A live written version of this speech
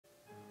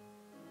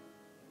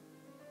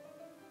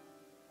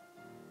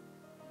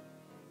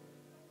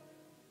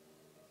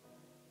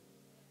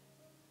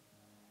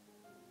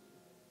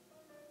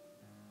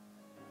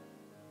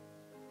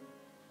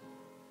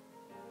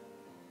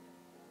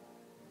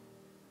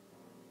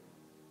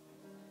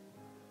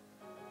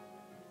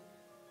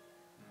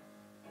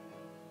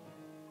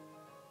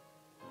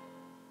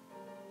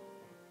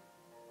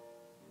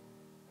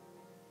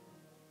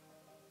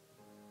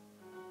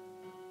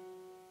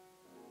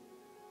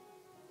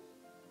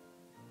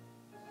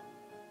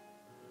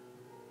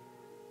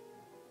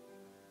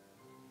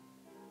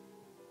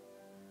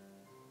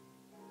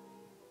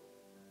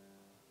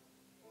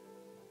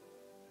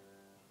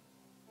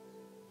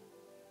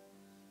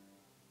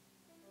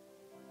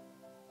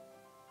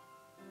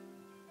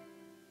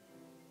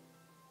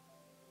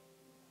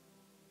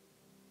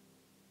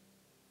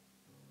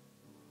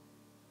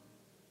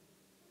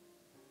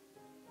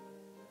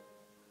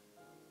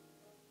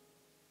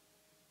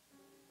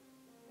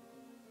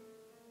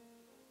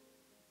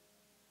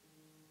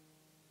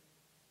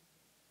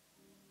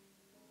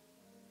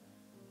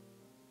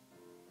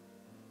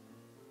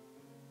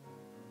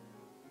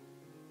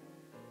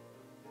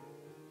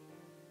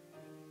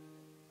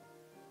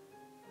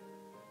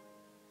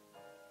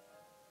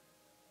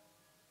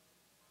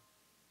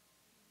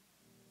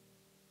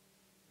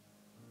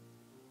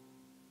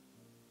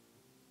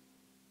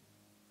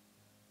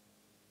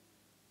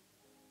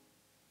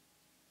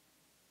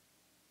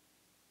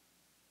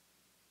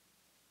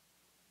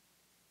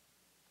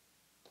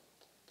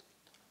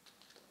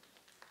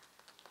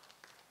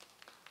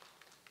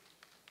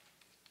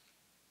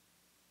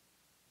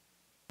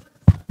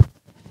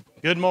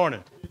Good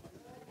morning.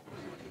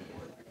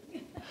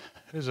 It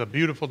is a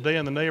beautiful day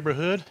in the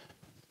neighborhood.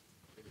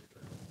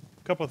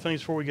 A couple of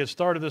things before we get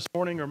started this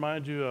morning.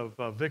 Remind you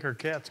of Vicar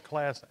Katz's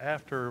class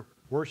after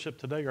worship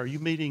today. Are you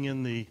meeting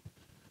in the,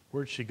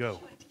 where'd she go?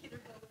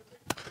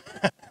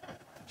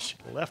 She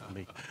left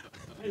me.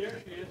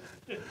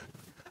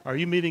 Are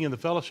you meeting in the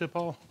fellowship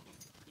hall?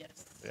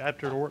 Yes.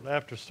 After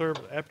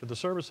the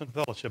service in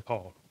fellowship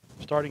hall,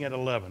 starting at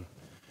 11.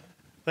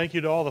 Thank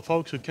you to all the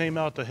folks who came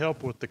out to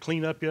help with the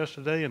cleanup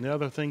yesterday and the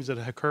other things that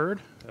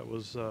occurred. That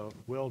was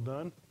well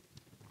done.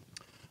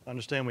 I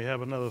understand we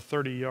have another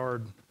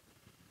 30-yard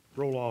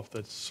roll-off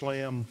that's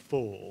slam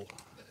full.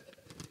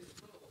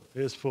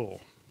 It is full,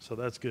 so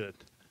that's good.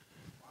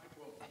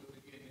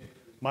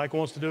 Mike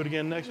wants to do it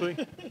again next week?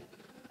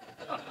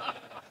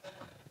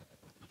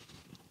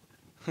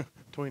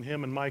 Between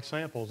him and Mike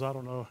Samples, I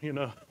don't know,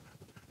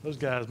 those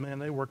guys, man,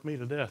 they work me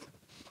to death.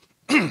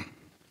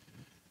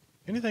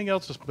 Anything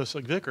else,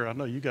 Vicar? I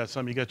know you got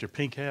something. You got your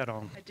pink hat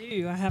on. I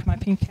do. I have my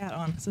pink hat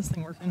on. Is this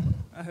thing working?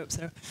 I hope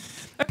so.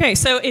 Okay,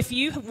 so if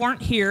you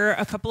weren't here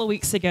a couple of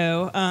weeks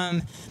ago,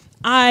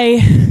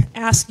 I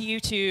asked you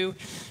to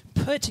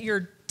put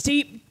your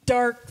deep,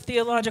 dark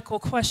theological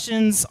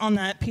questions on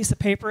that piece of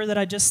paper that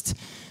I just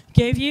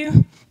gave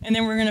you, and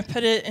then we're going to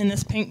put it in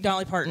this pink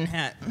Dolly Parton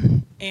hat.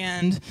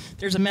 And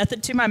there's a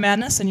method to my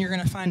madness, and you're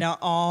going to find out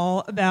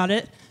all about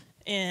it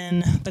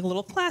in the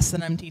little class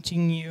that I'm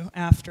teaching you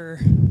after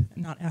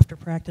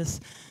practice,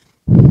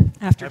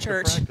 after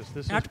church.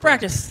 After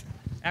practice.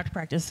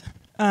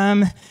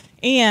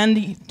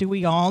 And do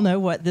we all know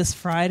what this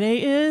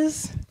Friday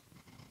is?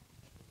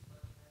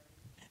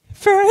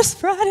 First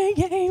Friday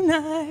game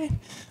night.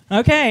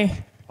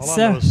 Okay. All I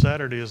know is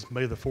Saturday is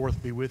May the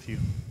 4th be with you.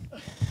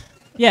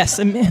 Yes,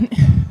 amen.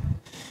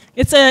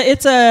 It's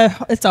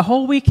a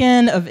whole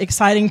weekend of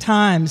exciting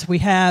times. We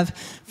have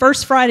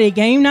First Friday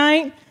game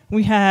night.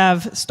 We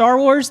have Star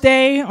Wars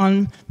Day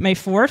on May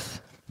 4th.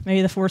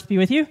 May the 4th be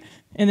with you.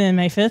 And then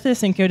May 5th is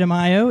Cinco de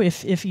Mayo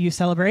if you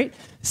celebrate.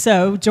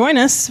 So join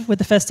us with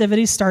the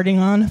festivities starting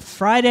on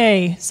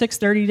Friday,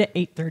 6:30 to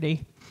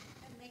 8:30.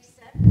 And May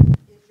 7th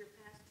is your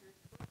pastor's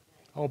birthday.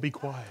 Oh, be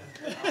quiet.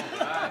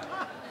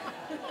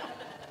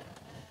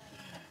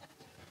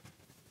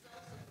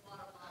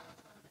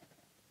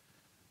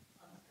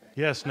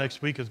 Yes,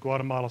 next week is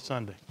Guatemala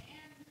Sunday.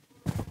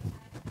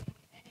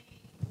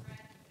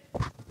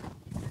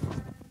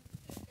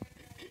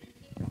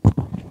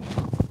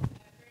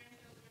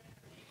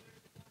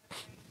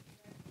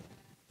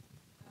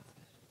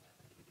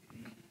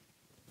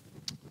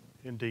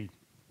 Indeed.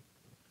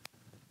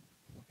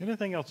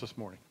 Anything else this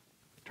morning?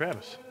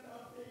 Travis?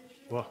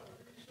 Well,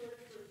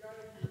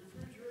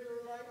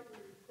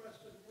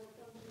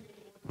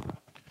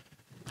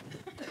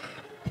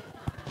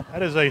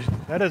 that is a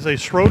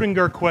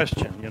Schrodinger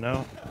question, These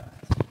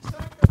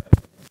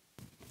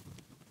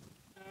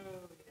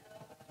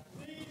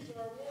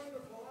are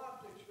wonderful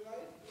optics,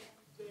 right?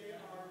 They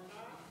are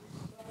not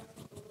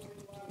recyclable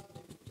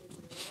plastics. They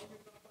belong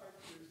in the heart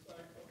to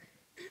recycle.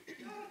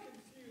 That'll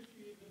confuse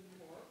you even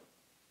more.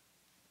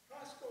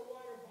 Costco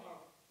water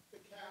bottle. The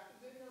cap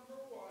is in number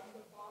 1,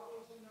 the bottle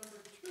is in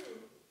number 2,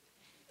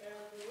 and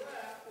the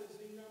wrap is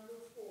in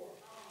number 4.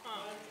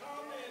 My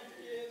comment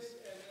is,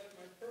 and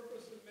my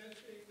purpose of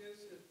mentioning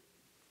this is,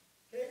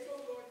 take a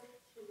look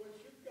to what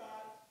you've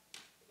got.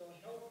 It'll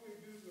help you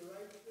do the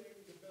right thing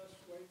the best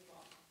way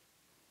possible.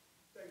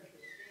 Thank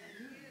you.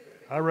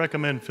 I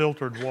recommend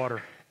filtered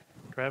water.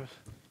 Travis?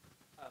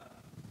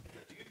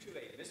 Due to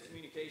a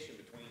miscommunication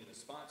between the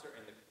sponsor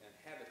and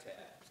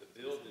Habitat, the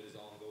build that is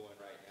ongoing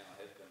right now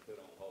has been put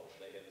on hold.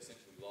 They have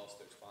essentially lost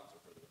their sponsor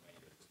for the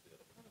remainder of this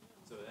build.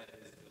 So that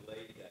has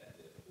delayed that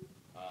build.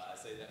 I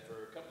say that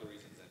for a couple of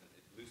reasons, and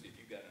Lucy, if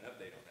you've got an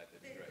update on that,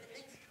 that'd be great.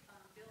 The next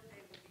build day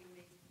will be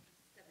May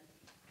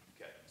 17th.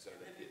 Okay, so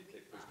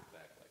they pushed it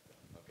back like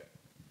that. Okay.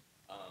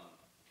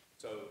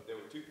 So there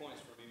were 2 points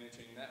for me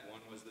mentioning that.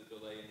 One was the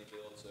delay in the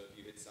build, so if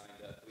you had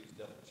signed up, please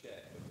double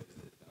check because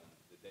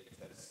the dates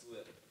had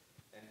slipped.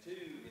 And 2,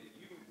 if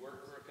you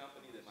work for a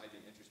company that might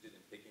be interested in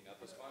picking up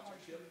a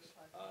sponsorship,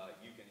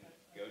 you can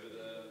go to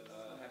the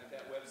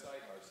Habitat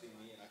website or see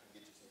me and I can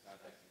get you some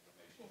contact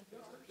information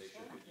because they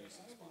sure could use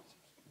some sponsors.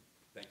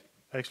 Thank you.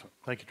 Excellent.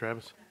 Thank you,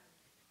 Travis.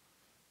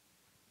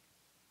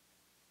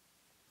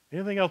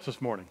 Anything else this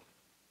morning?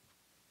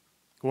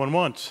 Going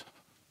once.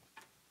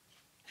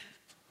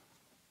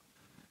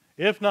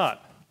 If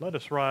not, let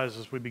us rise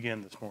as we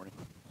begin this morning.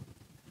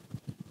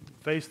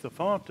 Face the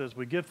font as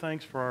we give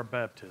thanks for our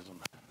baptism.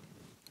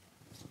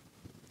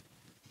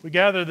 We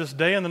gather this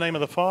day in the name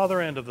of the Father,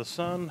 and of the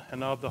Son,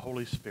 and of the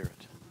Holy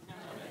Spirit. Amen.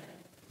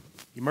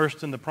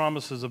 Immersed in the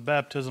promises of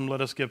baptism,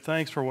 let us give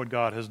thanks for what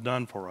God has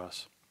done for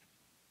us.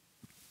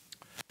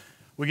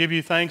 We give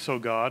you thanks, O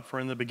God, for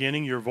in the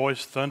beginning your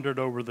voice thundered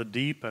over the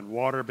deep, and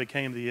water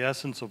became the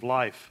essence of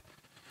life.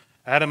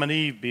 Adam and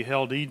Eve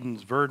beheld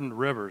Eden's verdant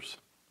rivers.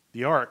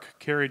 The ark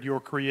carried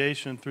your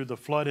creation through the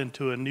flood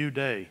into a new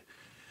day.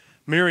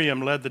 Miriam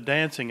led the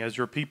dancing as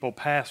your people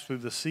passed through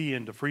the sea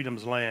into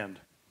freedom's land.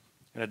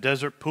 In a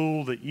desert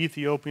pool, the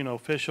Ethiopian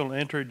official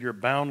entered your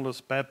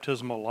boundless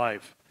baptismal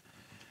life.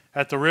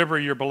 At the river,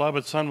 your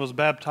beloved Son was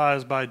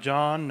baptized by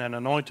John and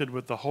anointed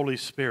with the Holy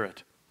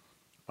Spirit.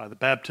 By the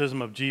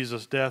baptism of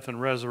Jesus' death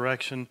and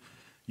resurrection,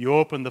 you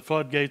opened the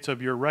floodgates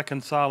of your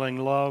reconciling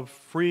love,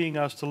 freeing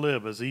us to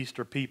live as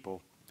Easter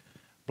people.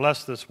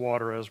 Bless this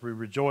water as we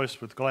rejoice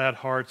with glad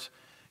hearts,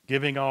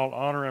 giving all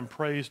honor and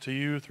praise to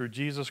you through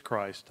Jesus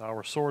Christ,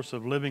 our source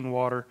of living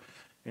water,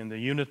 in the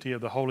unity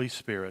of the Holy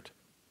Spirit,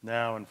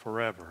 now and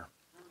forever.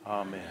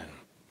 Amen.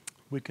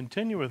 We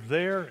continue with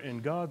There in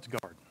God's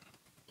Garden.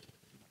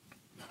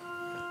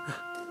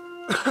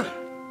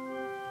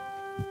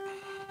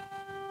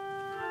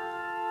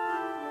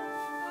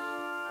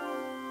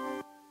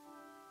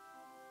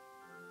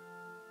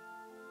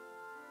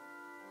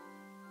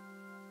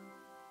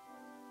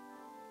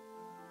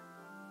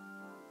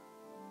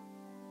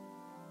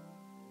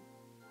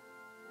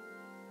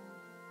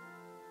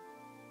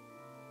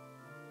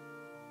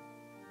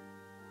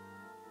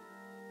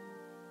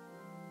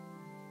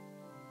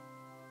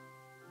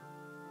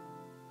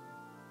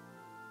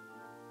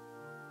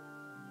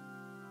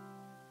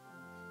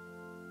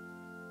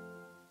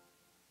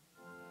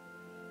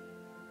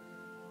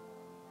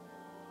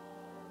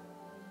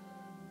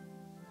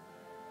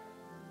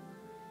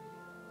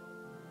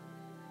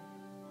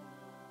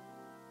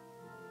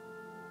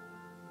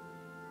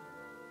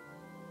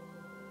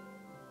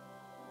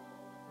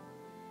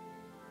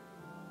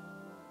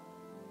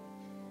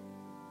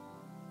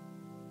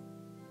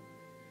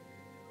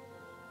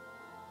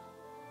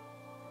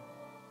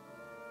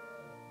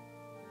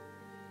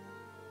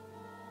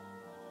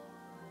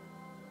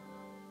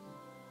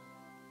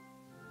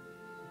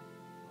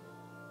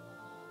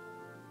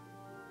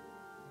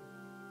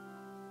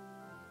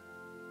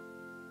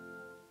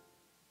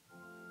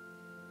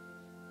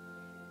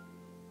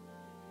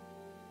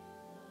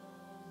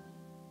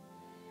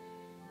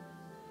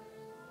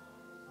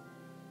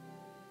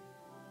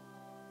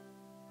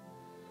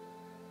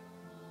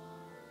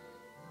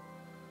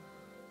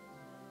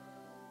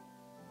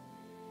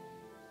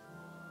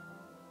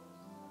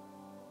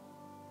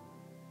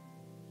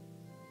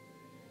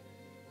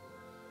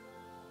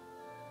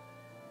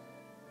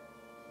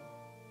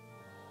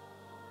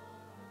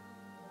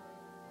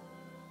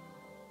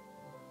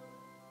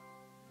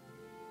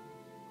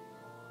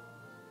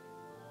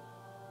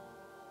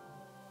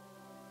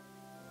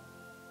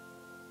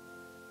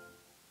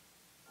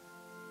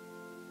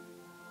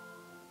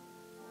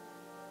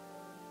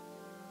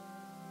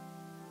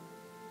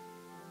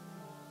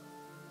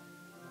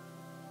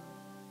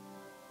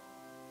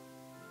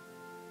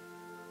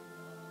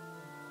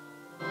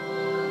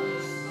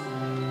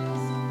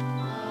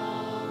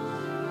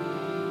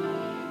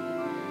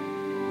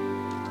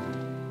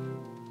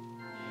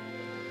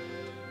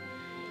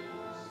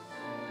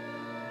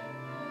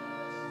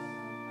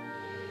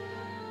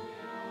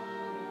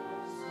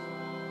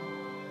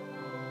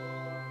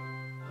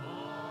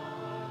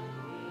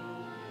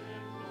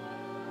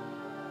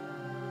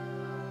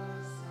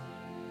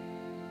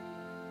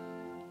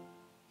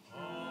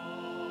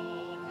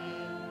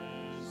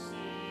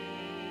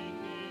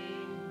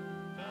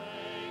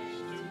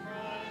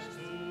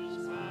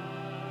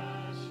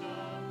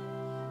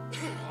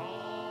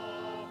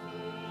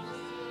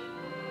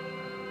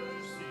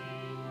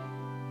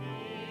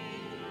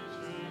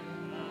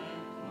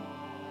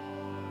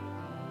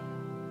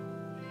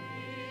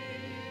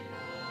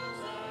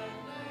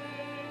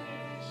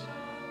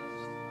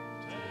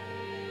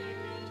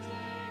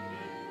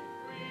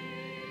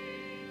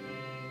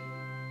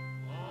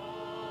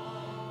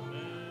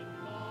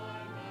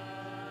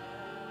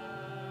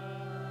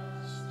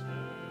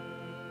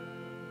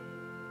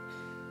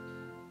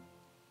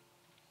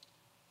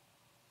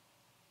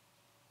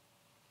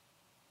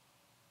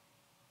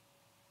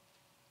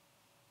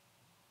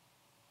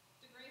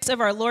 Of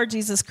our Lord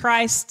Jesus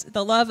Christ,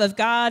 the love of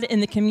God,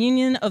 and the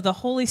communion of the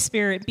Holy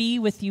Spirit be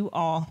with you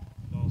all.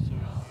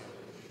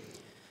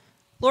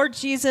 Lord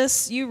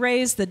Jesus, you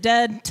raised the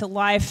dead to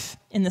life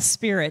in the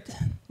Spirit.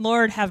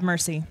 Lord, have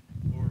mercy.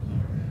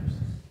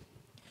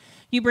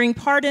 You bring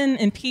pardon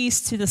and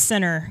peace to the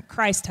sinner.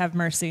 Christ, have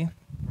mercy.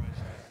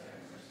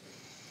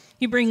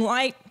 You bring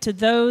light to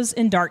those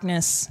in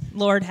darkness.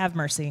 Lord, have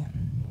mercy.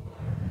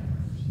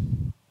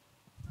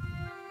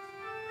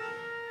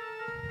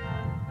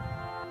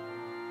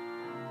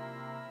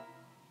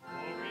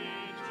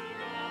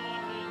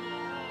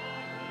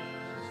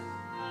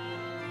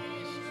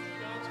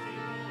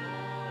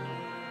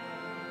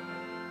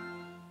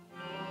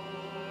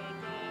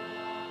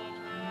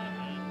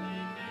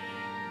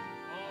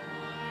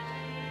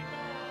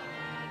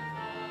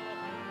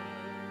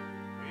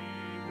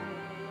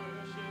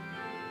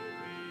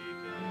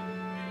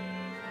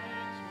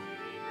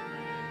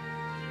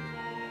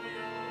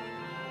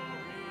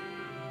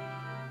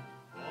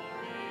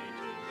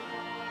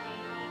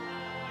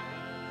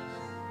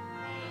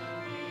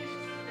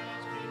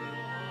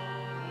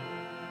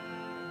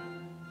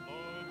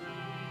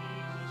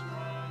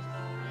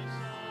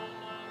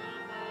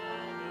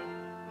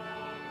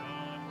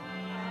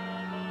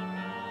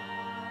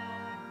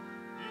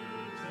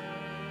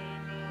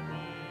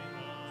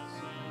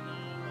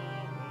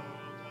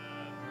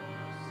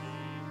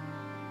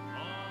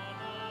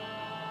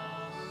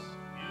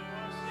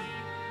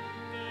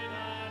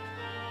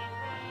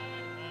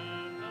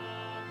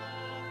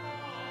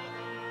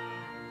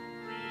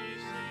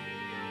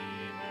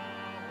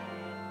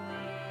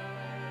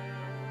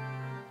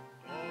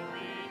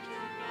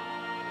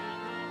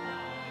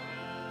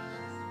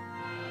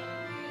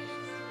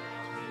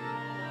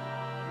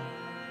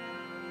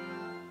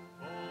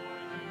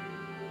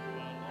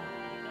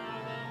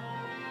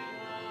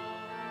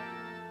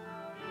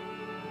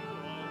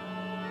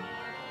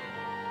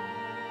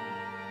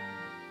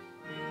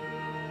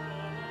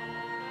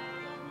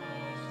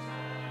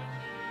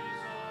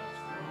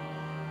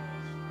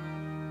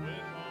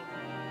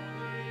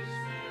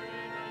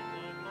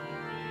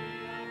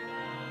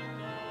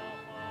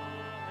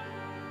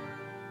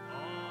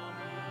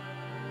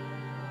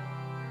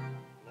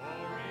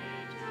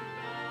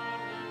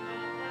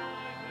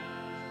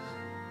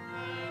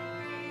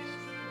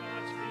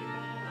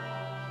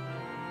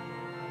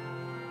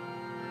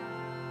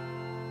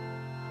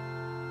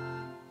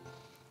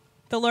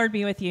 The Lord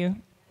be with you.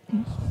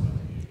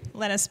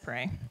 Let us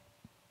pray.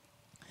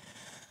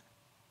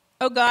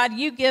 O God,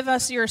 you give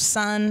us your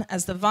Son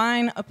as the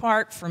vine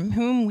apart from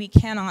whom we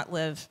cannot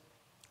live.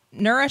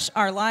 Nourish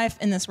our life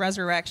in this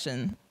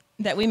resurrection,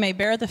 that we may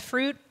bear the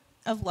fruit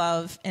of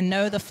love and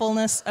know the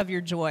fullness of your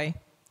joy.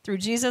 Through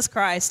Jesus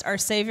Christ, our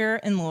Savior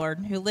and Lord,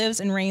 who lives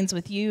and reigns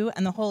with you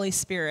and the Holy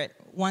Spirit,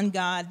 one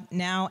God,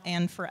 now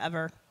and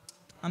forever.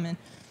 Amen.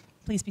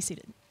 Please be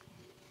seated.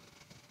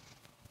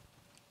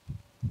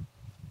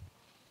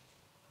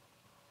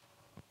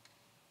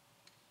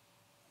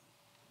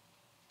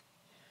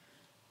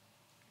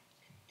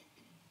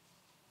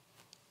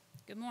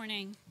 Good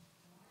morning.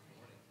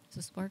 Is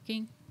this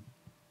working?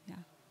 Yeah.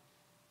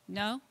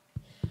 No?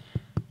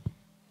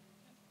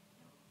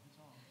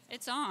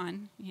 It's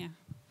on. Yeah.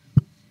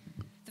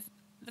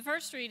 The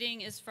first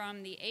reading is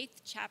from the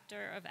 8th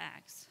chapter of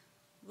Acts.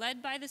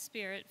 Led by the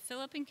Spirit,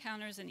 Philip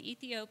encounters an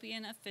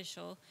Ethiopian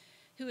official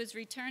who is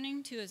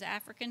returning to his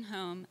African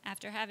home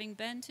after having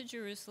been to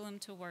Jerusalem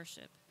to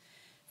worship.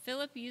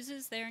 Philip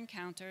uses their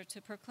encounter to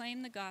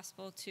proclaim the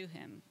gospel to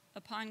him.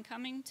 Upon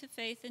coming to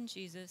faith in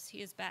Jesus,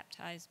 he is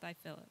baptized by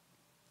Philip.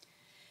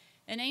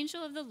 An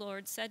angel of the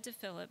Lord said to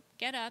Philip,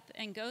 "Get up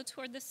and go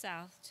toward the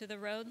south to the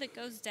road that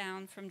goes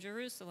down from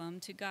Jerusalem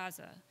to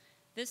Gaza.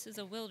 This is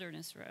a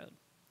wilderness road."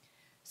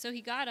 So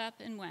he got up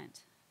and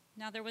went.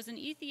 Now there was an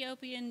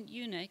Ethiopian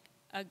eunuch,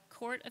 a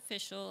court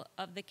official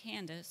of the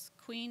Candace,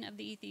 queen of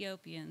the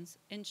Ethiopians,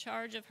 in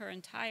charge of her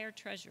entire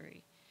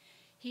treasury.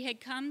 He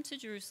had come to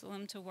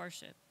Jerusalem to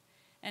worship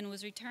and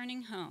was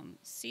returning home.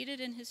 Seated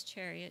in his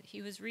chariot,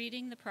 he was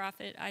reading the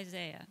prophet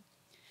Isaiah.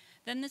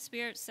 Then the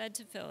Spirit said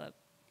to Philip,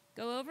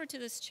 "Go over to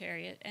this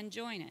chariot and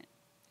join it."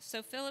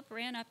 So Philip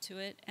ran up to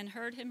it and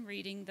heard him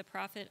reading the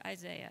prophet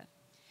Isaiah.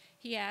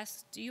 He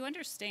asked, "Do you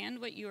understand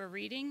what you are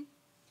reading?"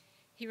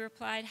 He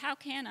replied, "How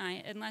can I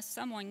unless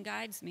someone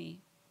guides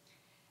me?"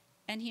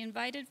 And he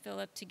invited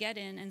Philip to get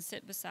in and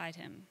sit beside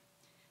him.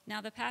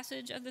 Now the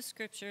passage of the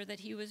scripture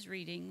that he was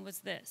reading was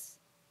this: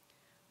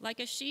 "Like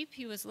a sheep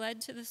he was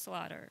led to the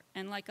slaughter,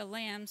 and like a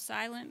lamb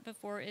silent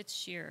before its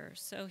shearer,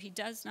 so he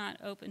does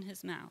not open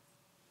his mouth.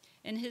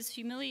 In his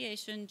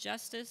humiliation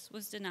justice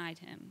was denied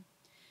him.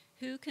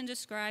 Who can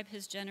describe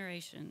his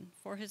generation?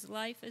 For his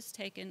life is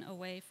taken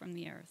away from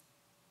the earth."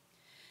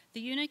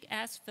 The eunuch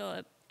asked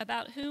Philip,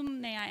 "About whom,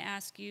 may I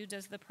ask you,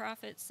 does the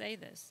prophet say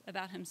this?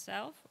 About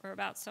himself or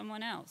about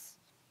someone else?"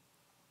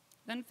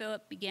 Then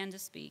Philip began to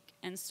speak,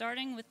 and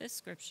starting with this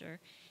scripture,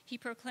 he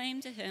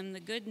proclaimed to him the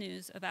good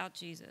news about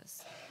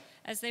Jesus.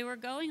 As they were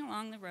going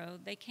along the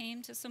road, they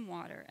came to some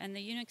water, and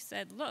the eunuch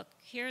said, "Look,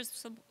 here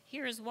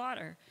is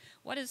water.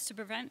 What is to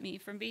prevent me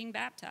from being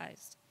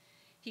baptized?"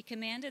 He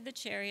commanded the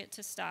chariot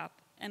to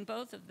stop, and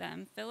both of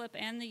them, Philip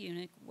and the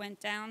eunuch,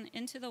 went down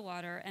into the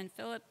water, and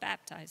Philip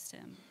baptized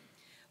him.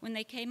 When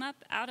they came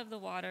up out of the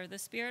water, the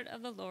Spirit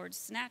of the Lord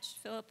snatched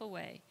Philip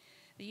away.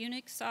 The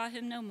eunuch saw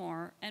him no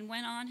more and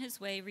went on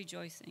his way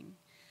rejoicing.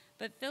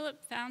 But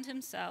Philip found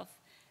himself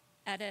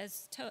at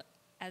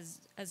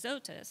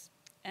Azotus,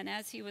 and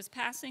as he was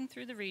passing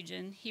through the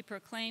region, he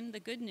proclaimed the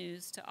good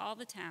news to all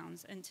the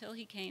towns until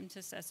he came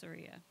to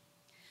Caesarea.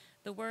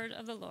 The word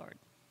of the Lord.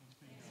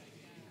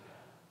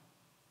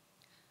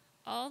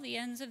 All the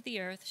ends of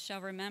the earth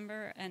shall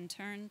remember and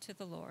turn to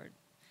the Lord.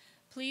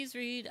 Please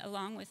read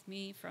along with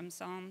me from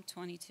Psalm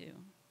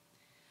 22.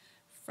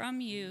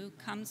 From you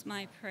comes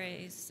my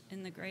praise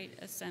in the great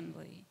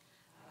assembly.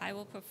 I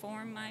will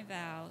perform my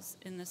vows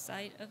in the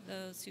sight of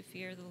those who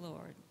fear the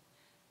Lord.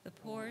 The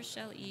poor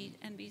shall eat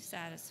and be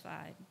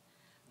satisfied.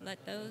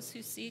 Let those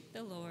who seek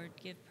the Lord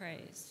give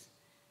praise.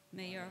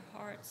 May your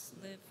hearts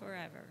live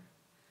forever.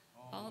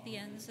 All the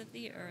ends of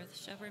the earth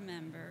shall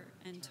remember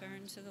and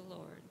turn to the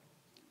Lord.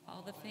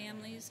 All the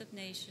families of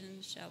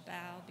nations shall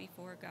bow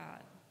before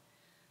God.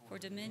 For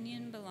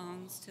dominion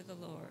belongs to the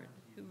Lord,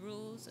 who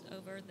rules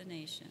over the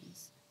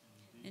nations.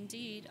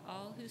 Indeed,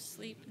 all who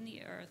sleep in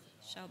the earth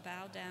shall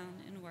bow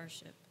down in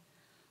worship.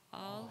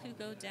 All who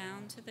go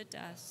down to the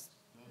dust,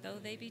 though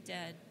they be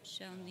dead,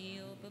 shall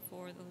kneel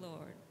before the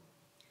Lord.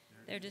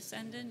 Their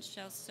descendants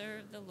shall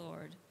serve the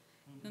Lord,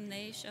 whom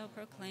they shall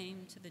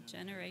proclaim to the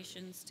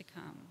generations to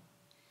come.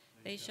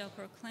 They shall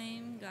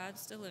proclaim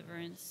God's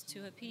deliverance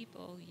to a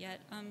people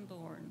yet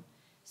unborn,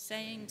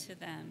 saying to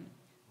them,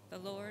 "The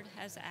Lord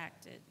has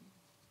acted."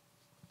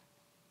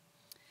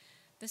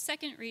 The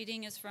second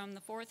reading is from the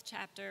 4th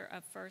chapter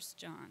of 1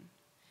 John.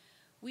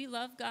 We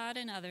love God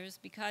and others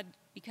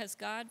because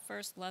God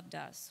first loved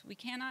us. We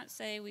cannot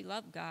say we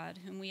love God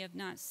whom we have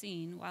not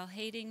seen while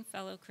hating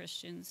fellow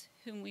Christians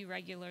whom we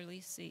regularly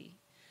see.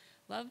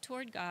 Love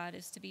toward God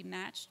is to be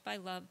matched by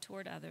love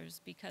toward others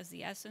because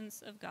the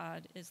essence of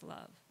God is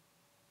love.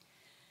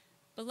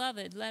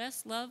 Beloved, let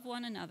us love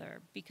one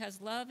another because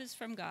love is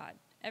from God.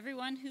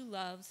 Everyone who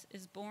loves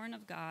is born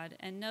of God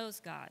and knows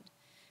God.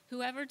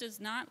 Whoever does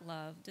not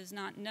love does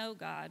not know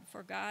God,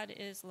 for God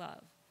is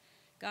love.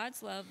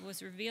 God's love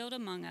was revealed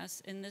among us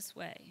in this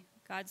way.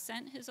 God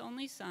sent his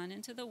only Son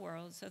into the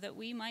world so that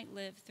we might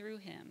live through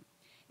him.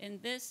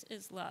 And this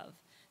is love,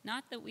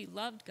 not that we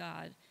loved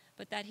God,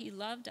 but that he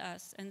loved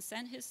us and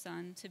sent his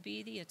Son to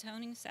be the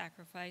atoning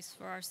sacrifice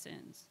for our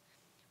sins.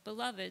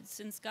 Beloved,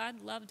 since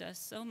God loved us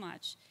so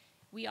much,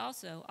 we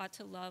also ought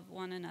to love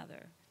one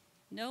another.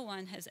 No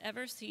one has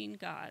ever seen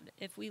God.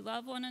 If we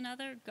love one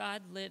another,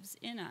 God lives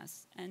in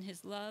us, and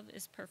his love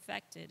is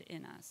perfected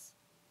in us.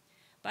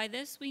 By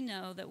this we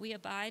know that we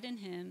abide in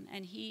him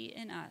and he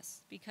in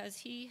us, because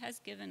he has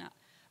given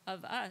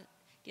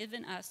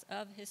us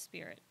of his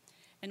Spirit.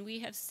 And we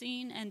have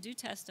seen and do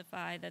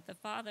testify that the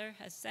Father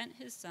has sent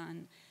his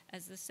Son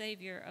as the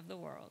Savior of the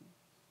world.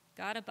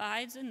 God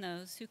abides in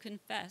those who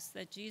confess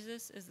that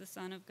Jesus is the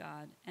Son of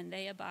God, and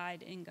they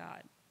abide in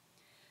God.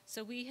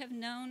 So we have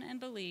known and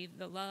believed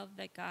the love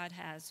that God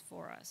has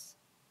for us.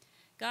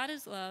 God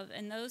is love,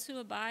 and those who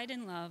abide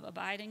in love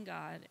abide in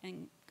God,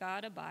 and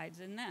God abides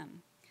in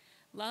them.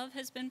 Love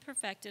has been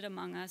perfected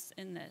among us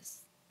in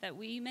this, that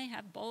we may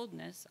have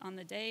boldness on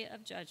the day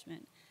of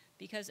judgment,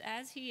 because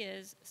as he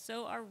is,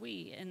 so are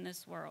we in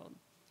this world.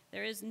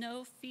 There is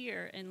no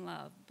fear in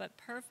love, but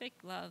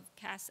perfect love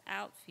casts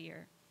out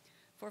fear.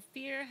 For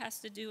fear has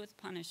to do with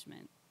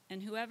punishment,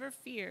 and whoever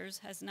fears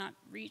has not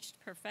reached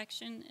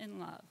perfection in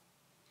love.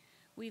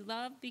 We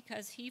love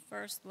because he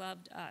first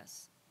loved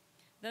us.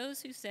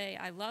 Those who say,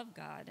 I love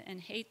God, and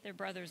hate their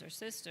brothers or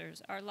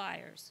sisters are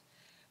liars.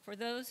 For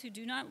those who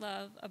do not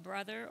love a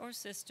brother or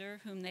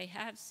sister whom they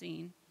have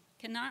seen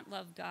cannot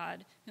love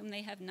God whom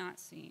they have not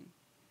seen.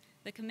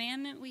 The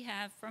commandment we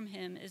have from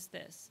him is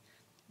this: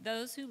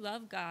 those who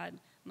love God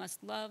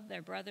must love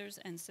their brothers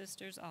and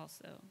sisters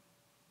also.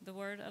 The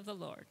word of the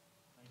Lord.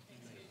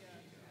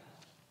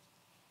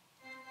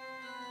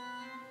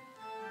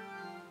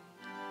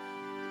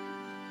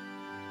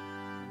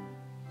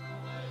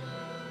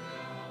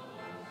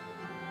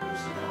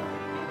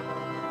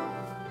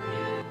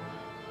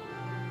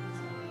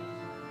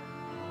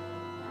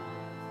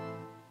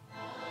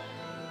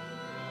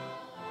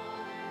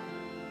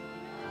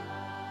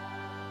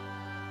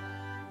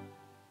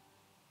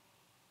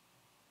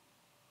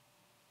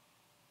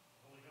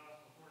 Holy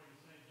Gospel according to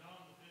St.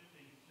 John, the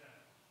 15th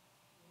chapter.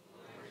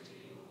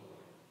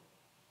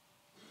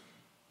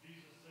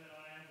 Jesus said,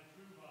 I am the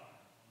true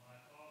vine, and my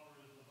Father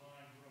is the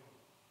vine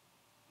grower.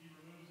 He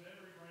removes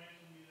every branch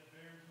in me that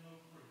bears no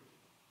fruit.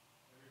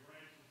 Every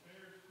branch that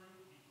bears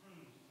fruit, he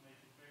prunes to make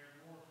it bear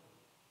more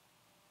fruit.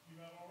 You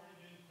have already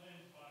been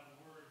cleansed by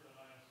the word that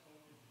I have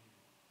spoken to you.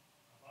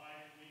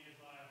 Abide in me as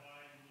I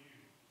abide in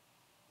you.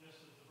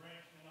 Just as the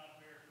branch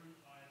cannot bear fruit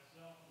by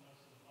itself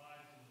unless it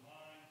abides in the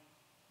vine,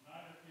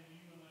 neither can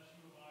you unless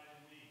you abide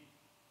in me.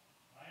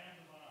 I am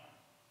the vine,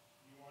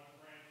 you are the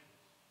branches.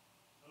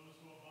 Those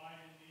who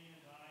abide in me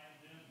and I in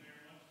them bear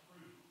much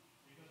fruit,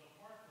 because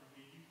apart from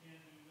me you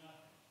can do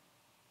nothing.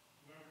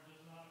 Whoever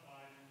does not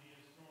abide in me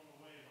is thrown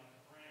away like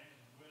a branch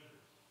and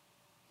withers.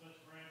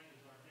 Such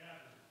branches are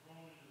gathered,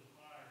 thrown into the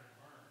fire, and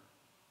burned.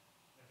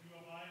 If you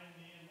abide in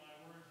me and my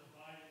words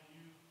abide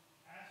in you,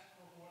 ask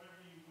for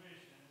whatever you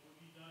wish, and it will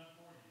be done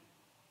for you.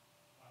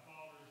 My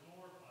Father is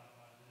glorified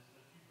by this,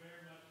 that you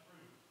bear much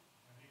fruit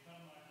and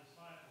become my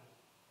disciples.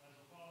 As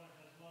the Father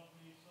has loved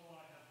me, so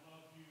I have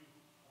loved you.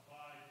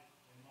 Abide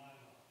in my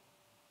love.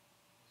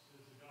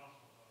 This is the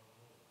gospel of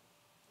the Lord.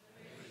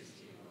 Praise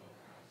to you, O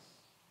Christ.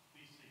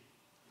 Be seated.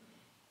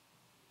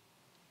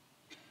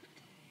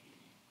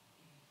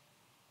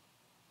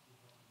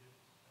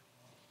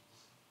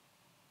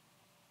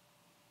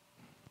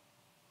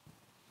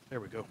 There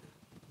we go.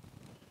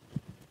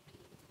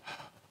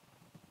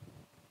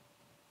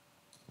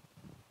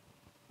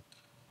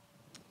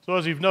 So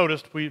as you've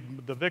noticed,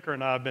 the vicar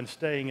and I have been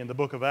staying in the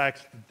book of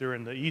Acts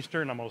during the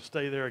Easter, and I'm going to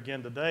stay there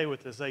again today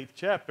with this 8th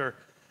chapter.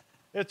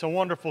 It's a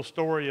wonderful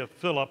story of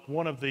Philip,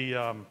 one of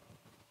the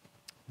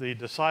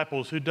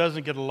disciples who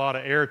doesn't get a lot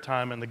of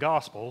airtime in the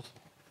Gospels.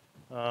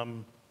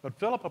 But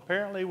Philip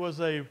apparently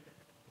was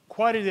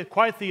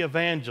quite the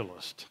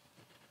evangelist.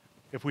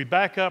 If we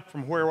back up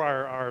from where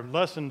our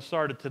lesson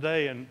started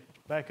today and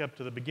back up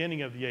to the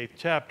beginning of the 8th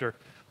chapter,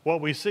 what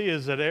we see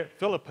is that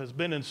Philip has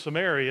been in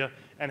Samaria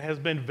and has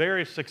been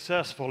very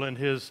successful in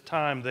his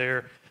time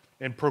there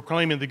in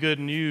proclaiming the good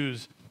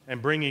news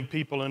and bringing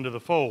people into the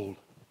fold.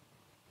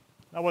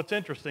 Now, what's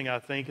interesting, I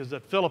think, is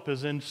that Philip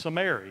is in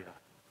Samaria.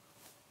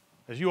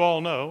 As you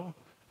all know,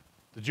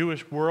 the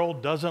Jewish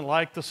world doesn't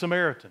like the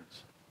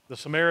Samaritans. The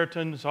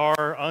Samaritans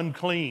are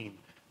unclean.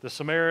 The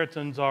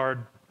Samaritans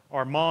are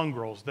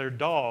mongrels. They're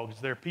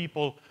dogs. They're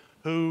people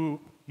who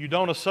you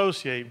don't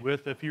associate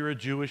with if you're a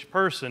Jewish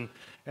person.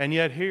 And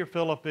yet here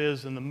Philip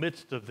is in the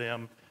midst of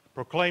them,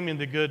 proclaiming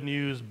the good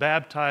news,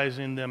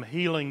 baptizing them,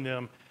 healing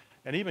them,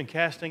 and even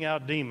casting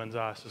out demons,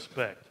 I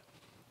suspect.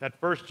 That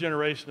first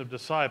generation of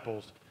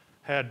disciples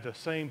had the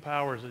same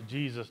powers that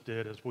Jesus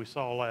did, as we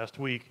saw last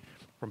week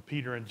from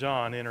Peter and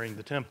John entering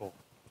the temple.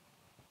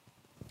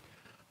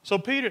 So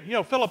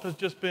Philip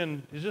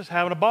he's just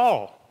having a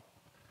ball.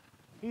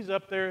 He's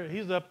up there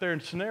in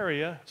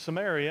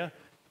Samaria,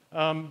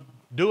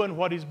 doing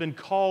what he's been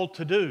called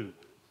to do.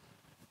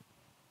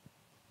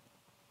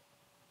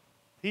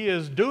 He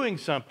is doing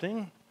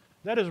something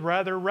that is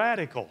rather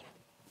radical.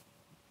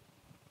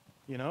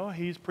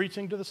 he's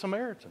preaching to the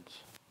Samaritans.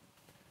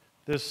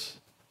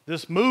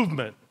 This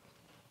movement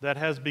that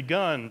has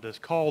begun, that's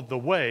called the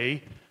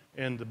Way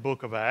in the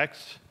book of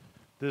Acts,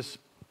 this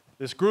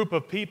group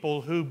of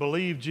people who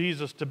believe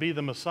Jesus to be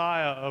the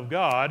Messiah of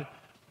God,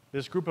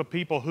 this group of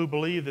people who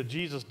believe that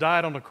Jesus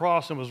died on the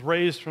cross and was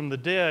raised from the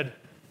dead,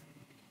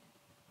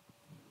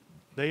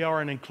 they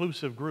are an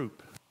inclusive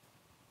group.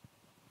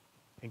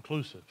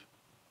 Inclusive.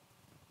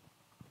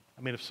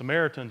 I mean, if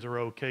Samaritans are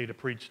okay to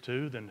preach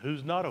to, then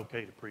who's not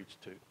okay to preach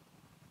to?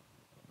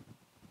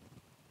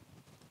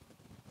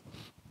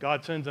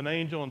 God sends an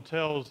angel and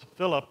tells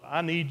Philip,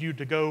 I need you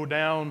to go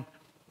down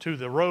to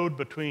the road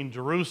between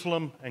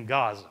Jerusalem and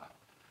Gaza.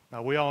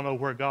 Now, we all know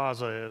where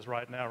Gaza is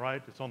right now,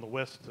 right? It's on the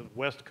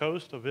west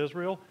coast of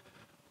Israel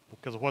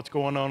because of what's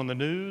going on in the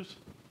news.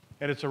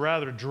 And it's a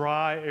rather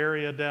dry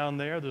area down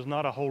there. There's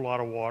not a whole lot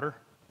of water.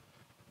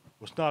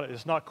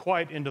 It's not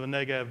quite into the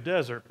Negev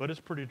desert, but it's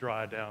pretty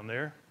dry down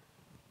there.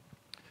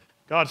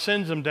 God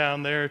sends them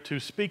down there to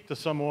speak to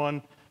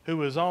someone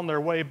who is on their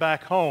way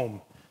back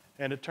home.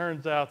 And it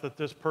turns out that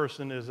this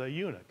person is a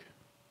eunuch,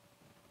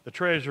 the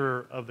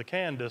treasurer of the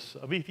Candace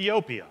of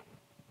Ethiopia.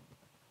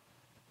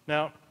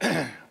 Now,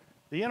 the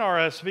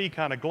NRSV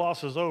kind of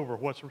glosses over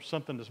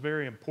something that's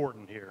very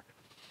important here.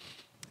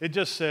 It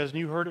just says, and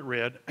you heard it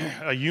read,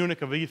 a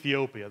eunuch of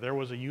Ethiopia. There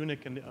was a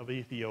eunuch of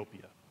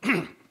Ethiopia.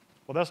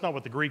 Well, that's not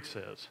what the Greek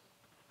says.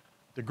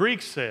 The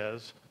Greek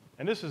says,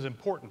 and this is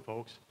important,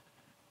 folks,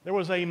 there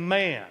was a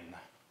man,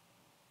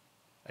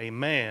 a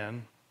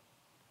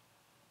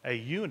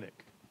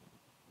eunuch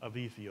of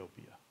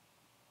Ethiopia.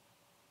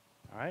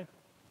 All right?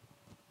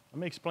 Let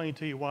me explain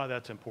to you why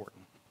that's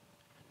important.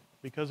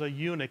 Because a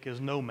eunuch is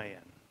no man.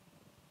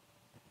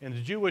 In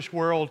the Jewish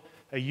world,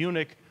 a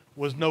eunuch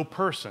was no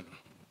person.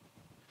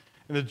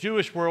 In the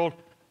Jewish world,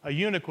 a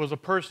eunuch was a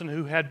person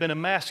who had been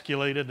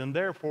emasculated and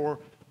therefore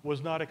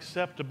was not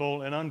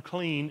acceptable and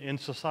unclean in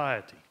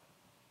society.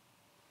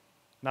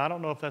 Now, I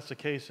don't know if that's the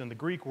case in the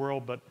Greek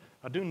world, but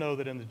I do know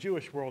that in the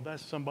Jewish world,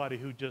 that's somebody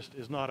who just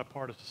is not a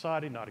part of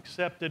society, not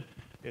accepted,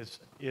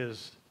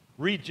 is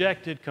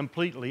rejected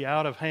completely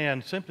out of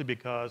hand simply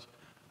because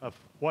of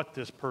what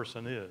this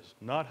person is.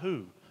 Not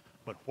who,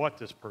 but what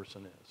this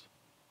person is.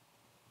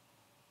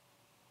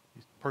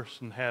 This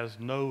person has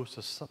no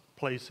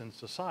place in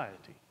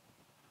society.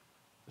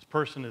 This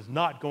person is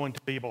not going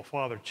to be able to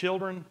father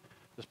children.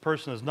 This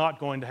person is not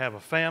going to have a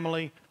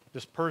family.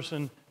 This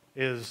person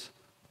is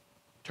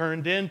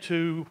turned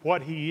into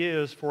what he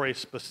is for a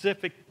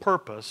specific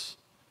purpose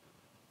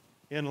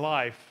in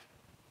life.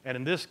 And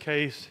in this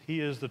case, he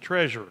is the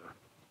treasurer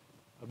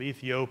of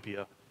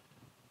Ethiopia.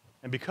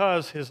 And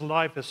because his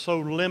life is so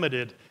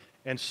limited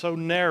and so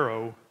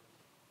narrow,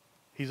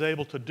 he's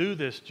able to do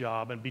this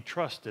job and be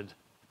trusted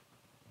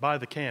by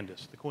the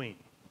Candace, the queen.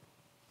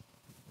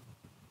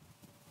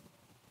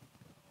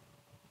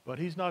 But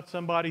he's not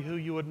somebody who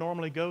you would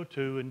normally go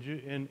to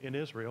in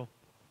Israel.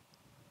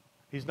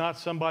 He's not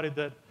somebody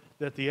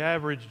that the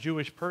average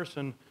Jewish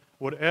person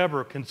would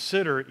ever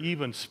consider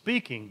even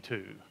speaking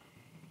to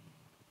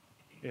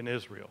in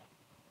Israel.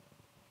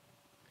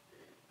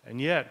 And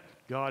yet,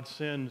 God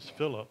sends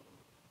Philip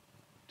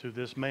to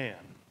this man,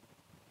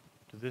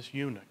 to this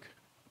eunuch,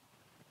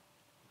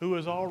 who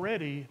has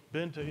already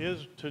been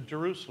to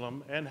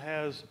Jerusalem and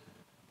has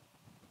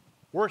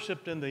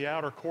worshiped in the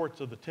outer courts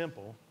of the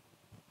temple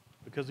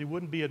because he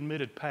wouldn't be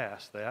admitted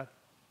past that.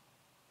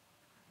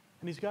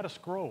 And he's got a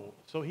scroll,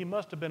 so he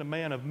must have been a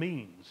man of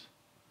means.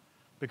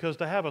 Because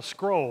to have a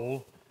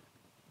scroll,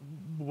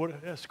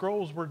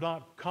 scrolls were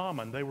not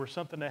common. They were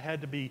something that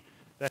had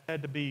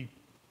to be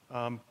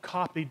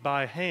copied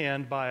by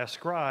hand by a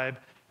scribe,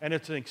 and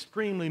it's an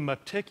extremely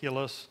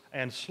meticulous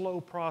and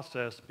slow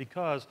process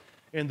because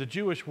in the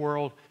Jewish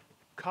world,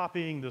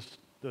 copying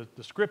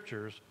the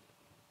scriptures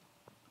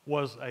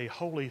was a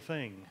holy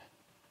thing,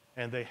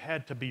 and they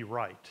had to be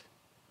right.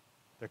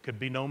 There could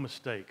be no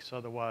mistakes,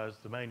 otherwise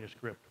the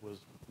manuscript was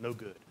no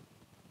good.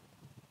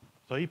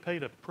 So he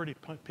paid a pretty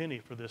penny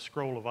for this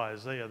scroll of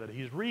Isaiah that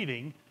he's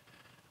reading,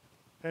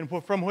 and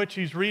from which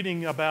he's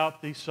reading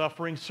about the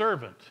suffering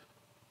servant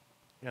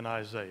in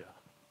Isaiah.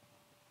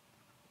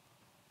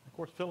 Of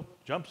course, Philip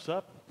jumps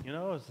up,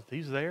 as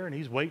he's there, and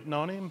he's waiting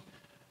on him,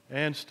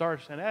 and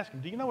starts and asks him,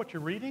 do you know what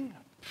you're reading?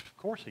 Of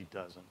course he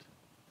doesn't.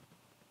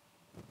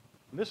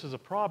 And this is a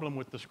problem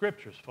with the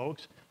scriptures,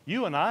 folks.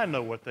 You and I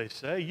know what they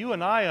say. You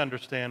and I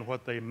understand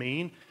what they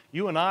mean.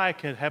 You and I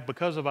can have,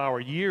 because of our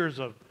years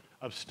of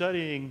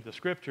studying the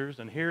scriptures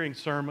and hearing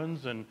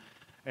sermons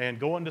and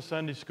going to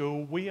Sunday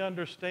school, we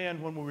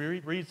understand when we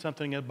read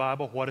something in the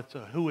Bible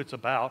who it's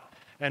about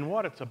and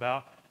what it's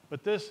about.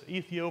 But this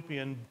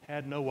Ethiopian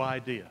had no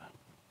idea.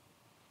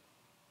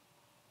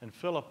 And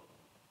Philip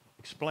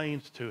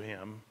explains to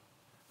him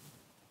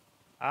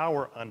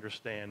our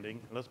understanding,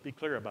 let's be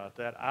clear about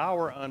that,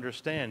 our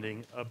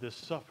understanding of this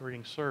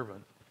suffering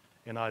servant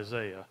in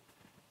Isaiah.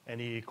 And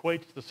he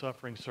equates the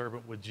suffering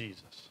servant with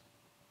Jesus,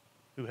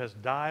 who has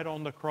died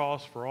on the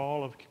cross for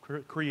all of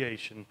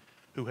creation,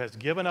 who has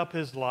given up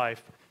his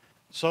life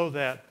so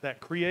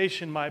that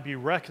creation might be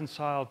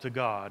reconciled to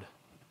God,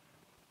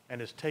 and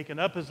has taken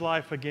up his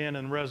life again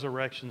in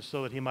resurrection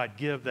so that he might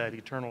give that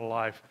eternal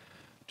life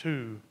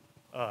to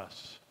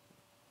us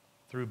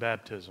through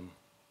baptism.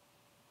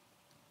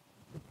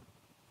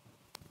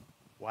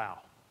 Wow.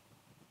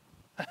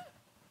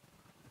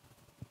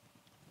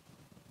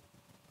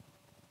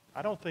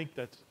 I don't think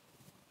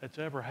that's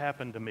ever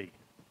happened to me.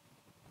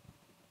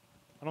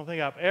 I don't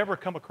think I've ever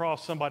come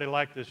across somebody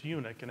like this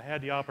eunuch and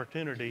had the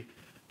opportunity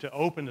to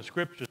open the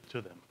scriptures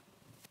to them.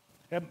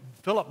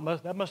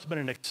 That must have been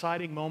an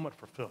exciting moment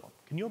for Philip.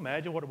 Can you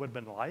imagine what it would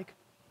have been like?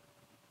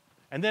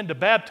 And then to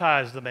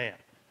baptize the man.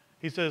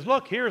 He says,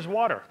 look, here's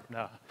water.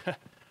 Now,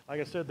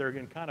 like I said, they're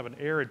in kind of an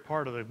arid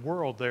part of the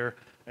world there,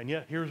 and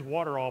yet here's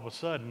water all of a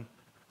sudden.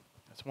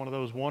 That's one of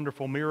those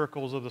wonderful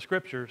miracles of the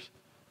scriptures.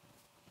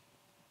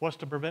 What's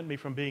to prevent me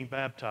from being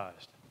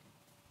baptized?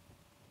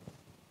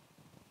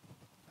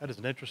 That is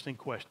an interesting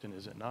question,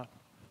 is it not?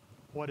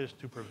 What is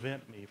to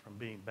prevent me from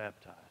being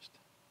baptized?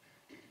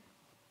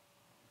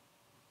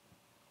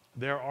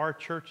 There are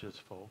churches,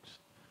 folks,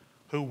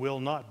 who will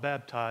not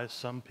baptize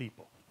some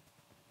people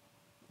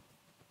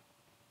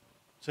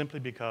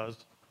simply because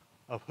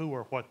of who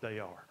or what they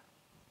are.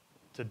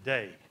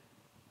 Today,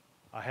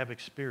 I have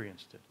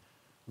experienced it.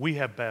 We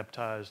have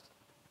baptized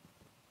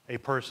a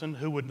person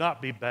who would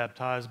not be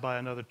baptized by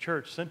another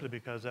church simply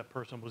because that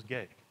person was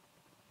gay.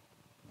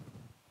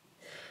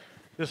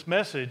 This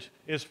message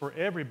is for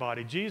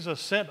everybody. Jesus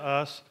sent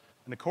us,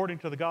 and according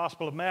to the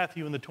Gospel of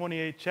Matthew in the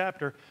 28th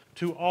chapter,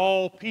 to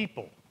all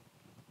people.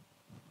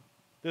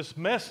 This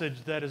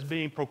message that is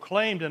being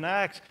proclaimed in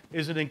Acts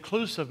is an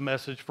inclusive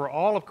message for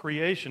all of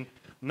creation,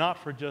 not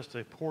for just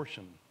a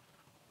portion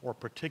or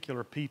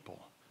particular people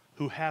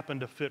who happen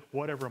to fit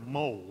whatever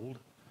mold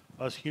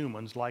us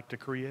humans like to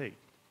create.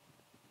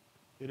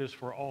 It is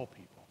for all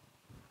people,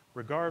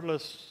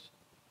 regardless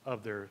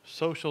of their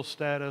social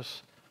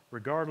status,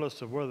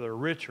 regardless of whether they're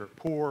rich or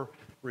poor,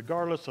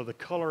 regardless of the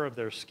color of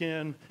their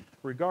skin,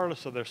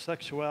 regardless of their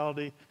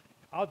sexuality.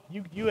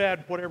 You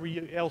add whatever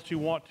else you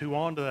want to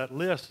onto that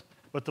list,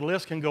 but the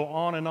list can go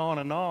on and on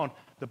and on.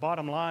 The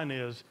bottom line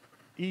is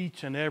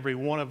each and every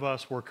one of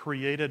us were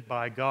created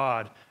by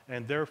God,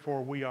 and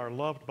therefore we are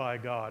loved by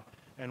God,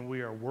 and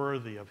we are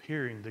worthy of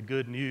hearing the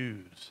good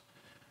news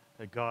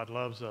that God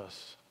loves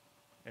us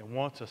and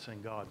wants us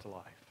in God's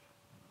life.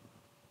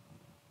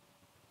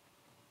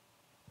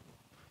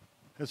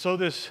 And so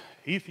this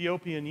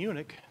Ethiopian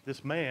eunuch,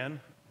 this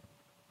man,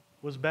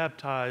 was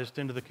baptized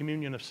into the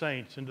communion of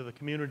saints, into the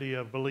community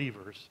of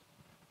believers.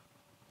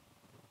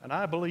 And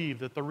I believe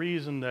that the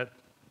reason that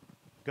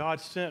God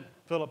sent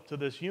Philip to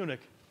this eunuch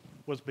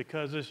was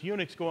because this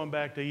eunuch's going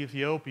back to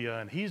Ethiopia,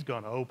 and he's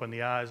going to open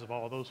the eyes of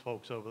all those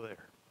folks over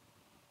there.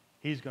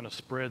 He's going to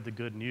spread the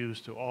good news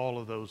to all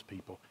of those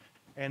people.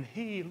 And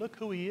look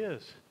who he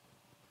is.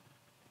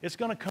 It's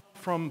going to come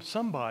from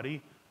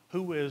somebody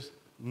who is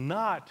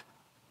not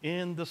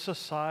in the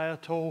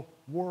societal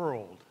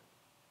world.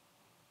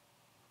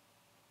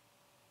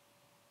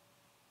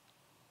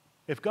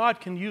 If God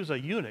can use a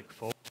eunuch,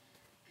 folks,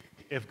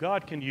 if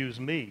God can use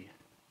me,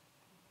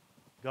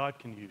 God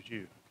can use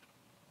you.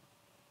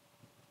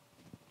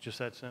 Just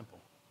that simple.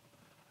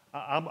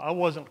 I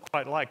wasn't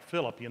quite like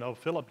Philip, you know.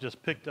 Philip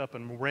just picked up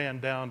and ran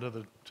down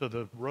to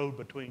the road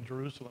between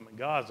Jerusalem and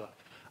Gaza.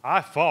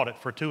 I fought it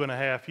for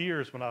 2.5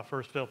 years when I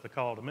first felt the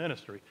call to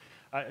ministry.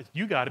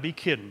 You got to be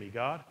kidding me,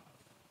 God.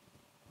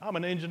 I'm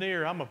an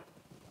engineer.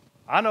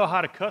 I know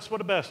how to cuss with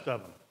the best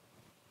of them.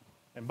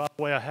 And by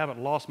the way, I haven't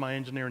lost my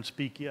engineering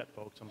speak yet,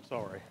 folks. I'm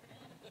sorry.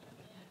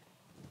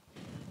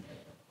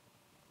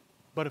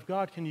 But if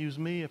God can use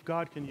me, if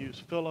God can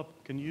use Philip,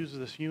 can use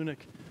this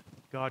eunuch,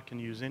 God can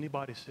use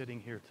anybody sitting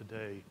here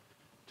today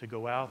to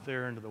go out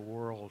there into the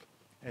world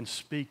and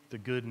speak the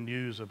good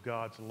news of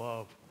God's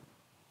love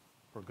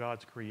for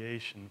God's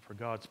creation, for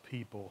God's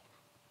people,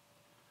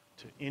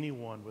 to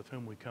anyone with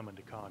whom we come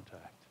into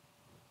contact.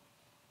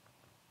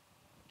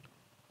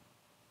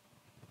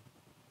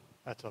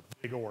 That's a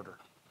big order.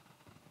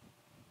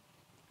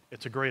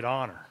 It's a great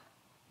honor.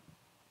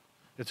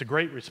 It's a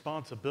great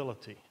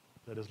responsibility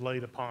that is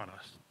laid upon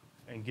us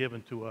and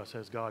given to us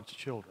as God's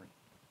children.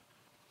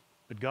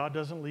 But God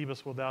doesn't leave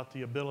us without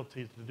the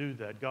ability to do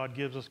that. God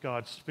gives us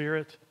God's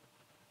Spirit.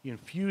 He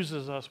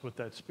infuses us with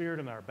that Spirit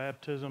in our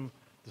baptism,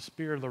 the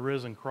Spirit of the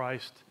risen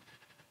Christ.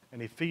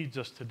 And He feeds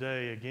us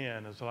today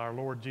again as our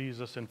Lord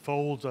Jesus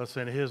enfolds us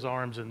in His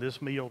arms in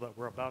this meal that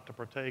we're about to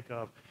partake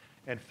of,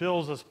 and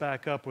fills us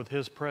back up with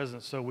His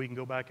presence so we can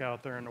go back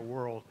out there in the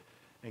world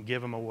and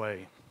give Him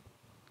away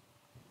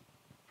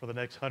for the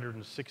next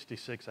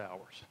 166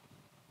 hours.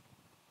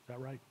 Is that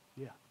right?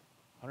 Yeah,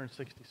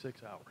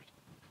 166 hours.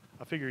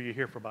 I figure you're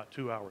here for about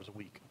 2 hours a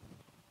week.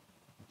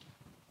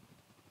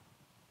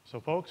 So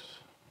folks,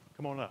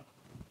 come on up.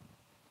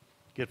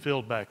 Get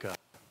filled back up.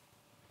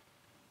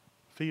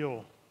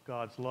 Feel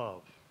God's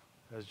love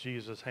as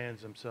Jesus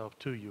hands Himself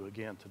to you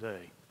again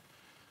today.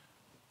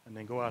 And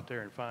then go out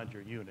there and find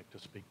your eunuch to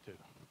speak to.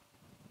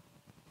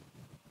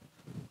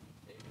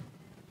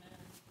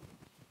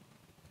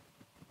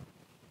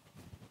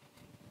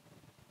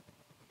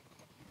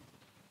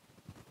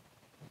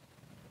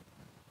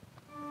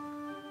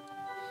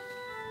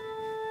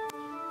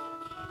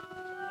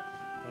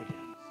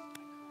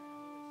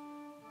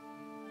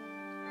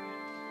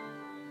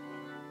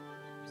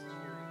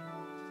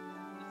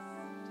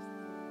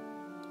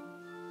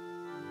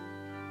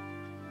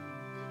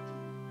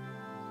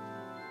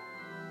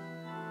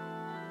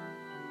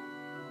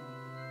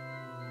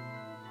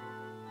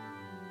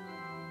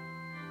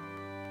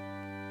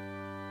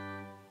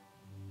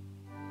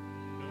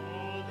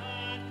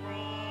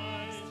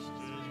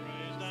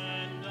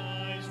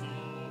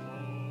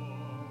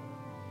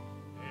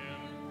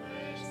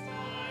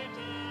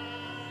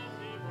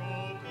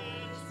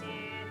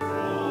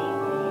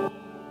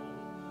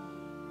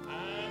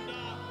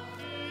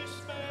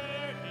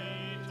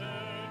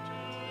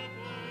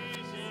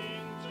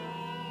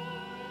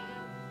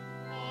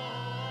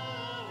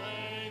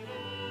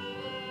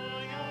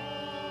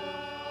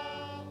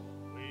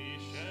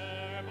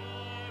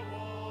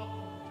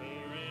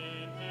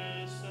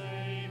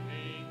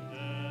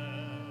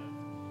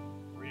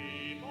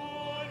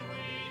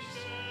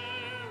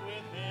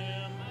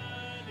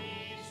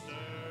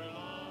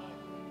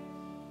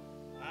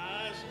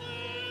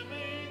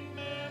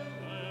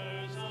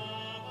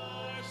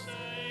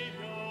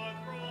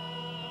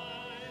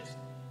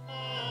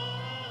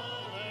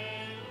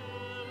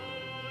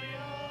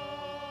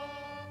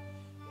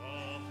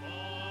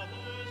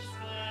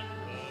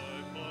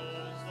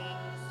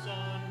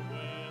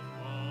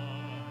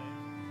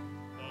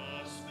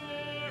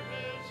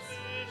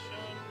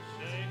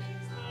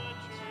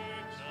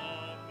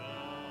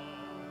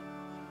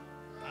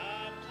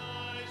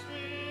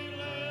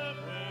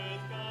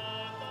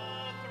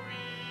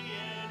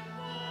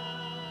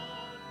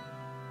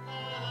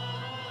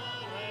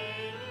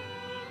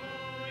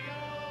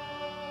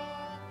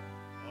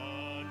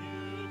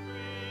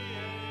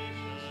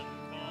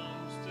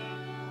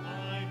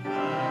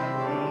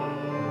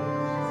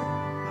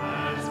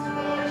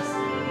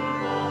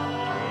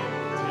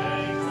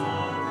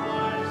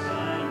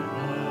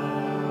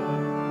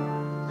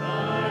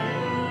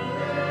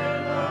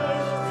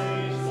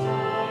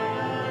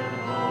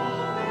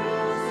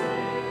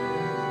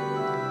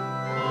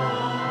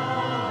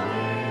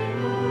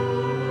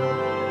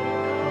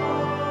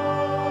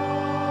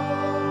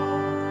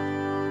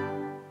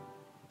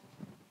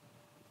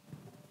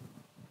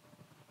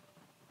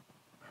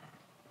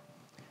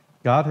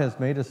 God has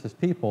made us his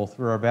people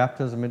through our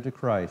baptism into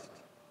Christ.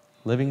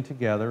 Living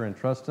together in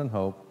trust and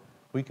hope,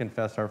 we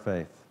confess our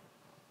faith.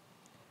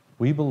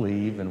 We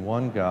believe in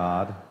one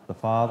God, the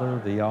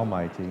Father, the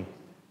Almighty,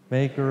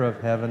 maker of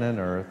heaven and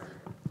earth,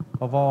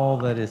 of all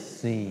that is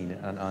seen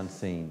and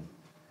unseen.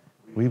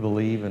 We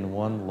believe in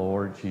one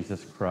Lord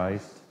Jesus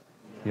Christ,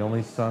 the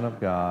only Son of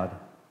God,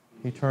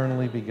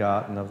 eternally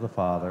begotten of the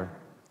Father,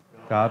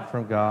 God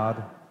from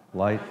God,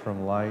 light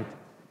from light,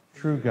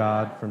 true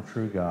God from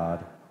true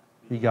God,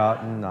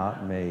 begotten,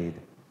 not made,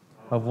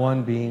 of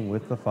one being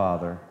with the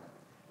Father.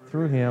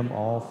 Through him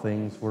all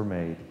things were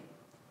made.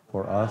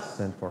 For us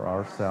and for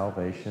our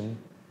salvation,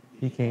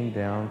 he came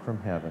down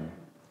from heaven,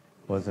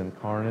 was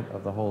incarnate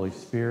of the Holy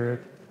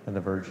Spirit and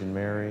the Virgin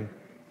Mary,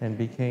 and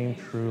became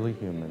truly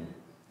human.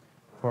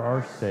 For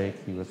our sake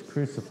he was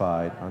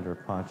crucified under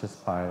Pontius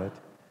Pilate.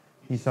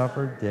 He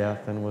suffered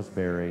death and was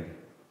buried.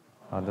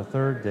 On the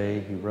third day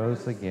he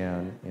rose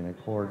again in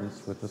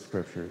accordance with the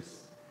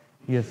Scriptures.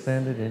 He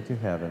ascended into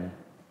heaven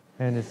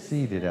and is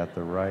seated at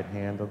the right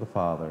hand of the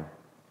Father.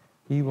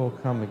 He will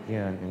come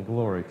again in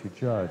glory to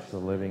judge the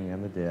living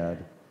and the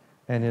dead,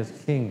 and his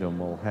kingdom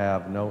will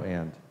have no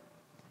end.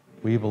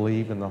 We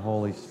believe in the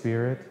Holy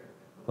Spirit,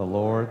 the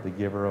Lord, the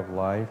giver of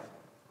life,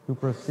 who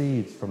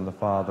proceeds from the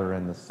Father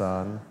and the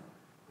Son,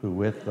 who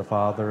with the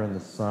Father and the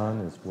Son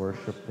is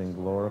worshipped and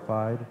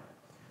glorified,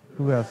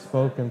 who has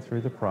spoken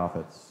through the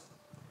prophets.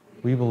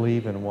 We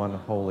believe in one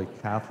holy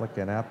Catholic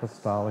and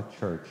Apostolic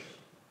Church.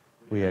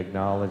 We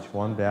acknowledge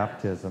one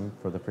baptism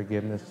for the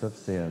forgiveness of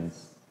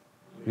sins.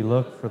 We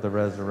look for the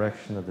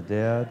resurrection of the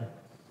dead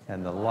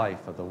and the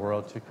life of the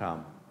world to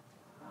come.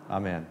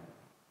 Amen.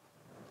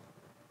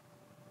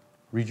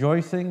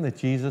 Rejoicing that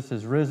Jesus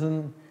is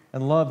risen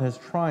and love has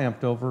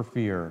triumphed over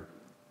fear,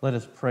 let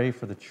us pray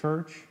for the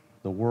church,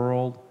 the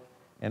world,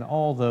 and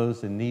all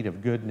those in need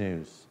of good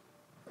news.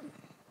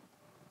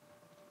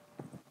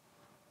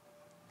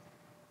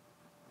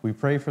 We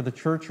pray for the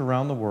church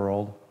around the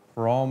world,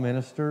 for all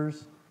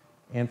ministers,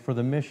 and for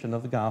the mission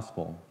of the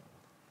gospel.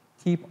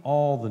 Keep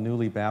all the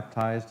newly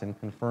baptized and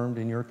confirmed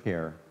in your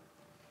care.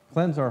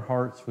 Cleanse our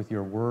hearts with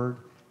your word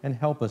and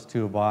help us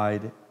to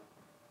abide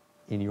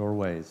in your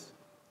ways.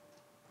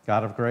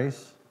 God of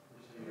grace,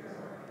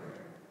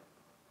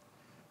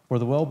 for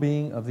the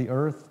well-being of the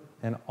earth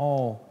and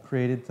all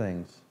created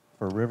things,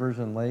 for rivers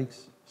and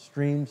lakes,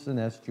 streams and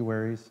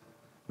estuaries,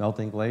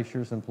 melting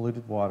glaciers and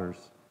polluted waters,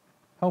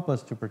 help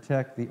us to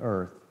protect the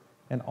earth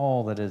and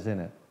all that is in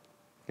it.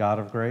 God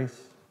of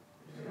grace,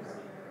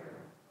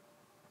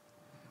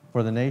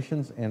 for the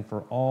nations and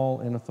for all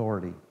in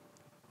authority,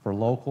 for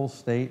local,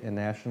 state, and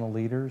national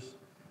leaders,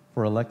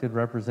 for elected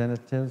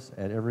representatives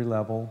at every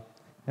level,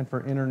 and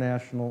for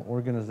international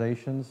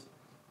organizations,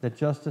 that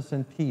justice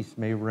and peace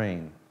may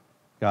reign.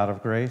 God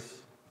of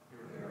grace,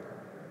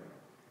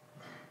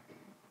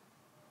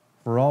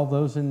 for all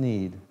those in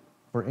need,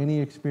 for any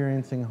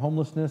experiencing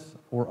homelessness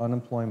or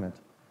unemployment,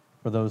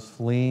 for those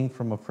fleeing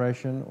from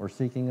oppression or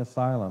seeking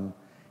asylum,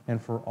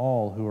 and for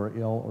all who are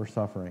ill or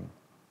suffering.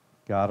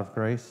 God of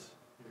grace,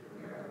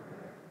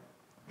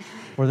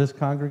 for this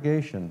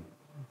congregation,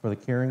 for the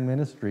caring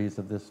ministries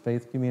of this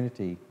faith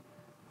community,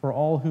 for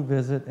all who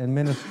visit and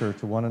minister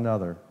to one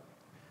another,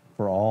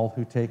 for all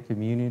who take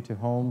communion to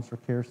homes or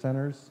care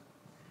centers,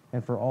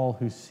 and for all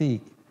who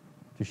seek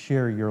to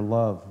share your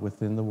love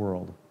within the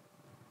world.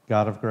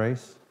 God of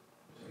grace,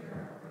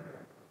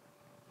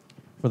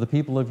 for the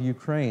people of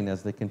Ukraine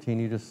as they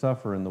continue to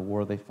suffer in the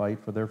war they fight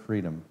for their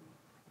freedom.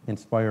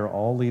 Inspire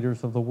all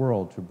leaders of the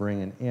world to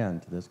bring an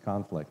end to this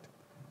conflict.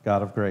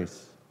 God of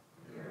grace,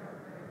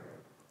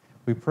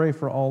 we pray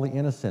for all the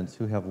innocents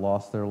who have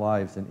lost their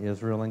lives in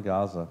Israel and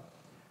Gaza.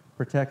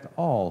 Protect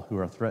all who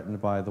are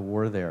threatened by the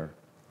war there.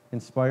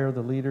 Inspire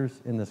the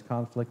leaders in this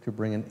conflict to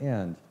bring an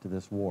end to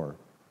this war.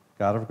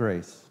 God of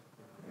grace,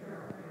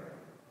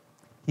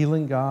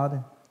 healing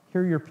God,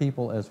 hear your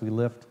people as we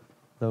lift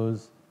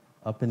those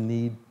up in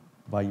need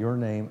by your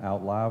name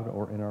out loud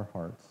or in our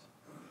hearts.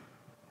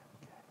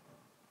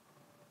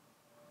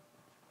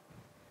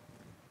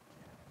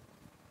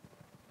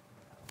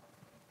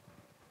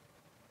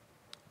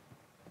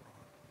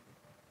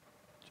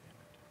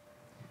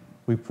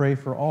 We pray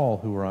for all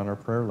who are on our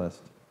prayer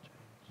list.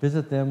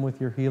 Visit them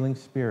with your healing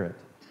spirit.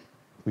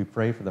 We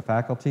pray for the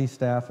faculty,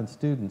 staff, and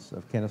students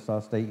of Kennesaw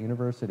State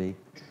University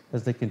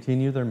as they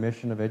continue their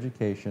mission of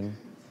education,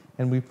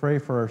 and we pray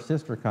for our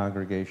sister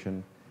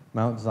congregation,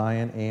 Mount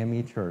Zion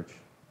AME Church.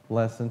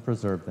 Bless and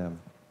preserve them.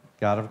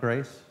 God of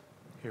grace,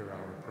 Hear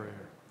our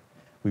prayer.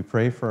 we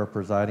pray for our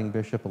presiding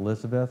Bishop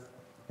Elizabeth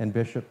and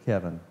Bishop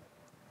Kevin.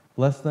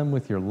 Bless them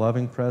with your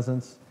loving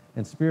presence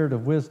and spirit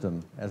of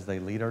wisdom as they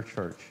lead our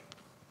church.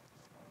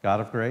 God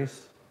of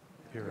grace,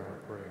 Hear our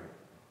prayer.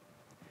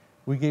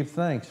 we give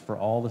thanks for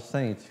all the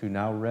saints who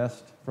now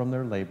rest from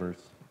their labors.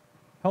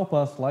 Help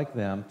us, like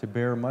them, to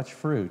bear much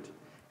fruit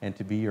and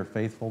to be your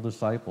faithful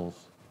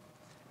disciples.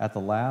 At the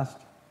last,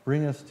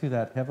 bring us to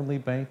that heavenly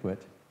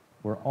banquet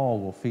where all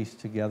will feast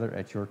together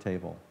at your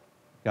table.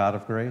 God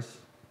of grace,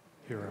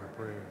 Hear our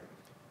prayer.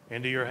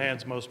 Into your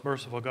hands, most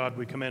merciful God,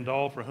 we commend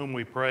all for whom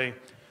we pray,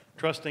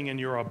 trusting in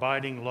your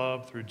abiding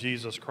love through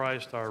Jesus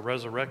Christ, our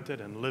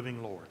resurrected and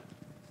living Lord.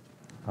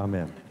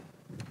 Amen.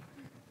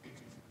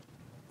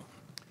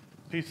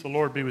 Peace of the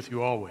Lord be with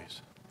you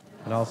always.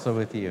 And also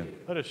with you.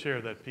 Let us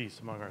share that peace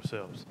among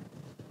ourselves.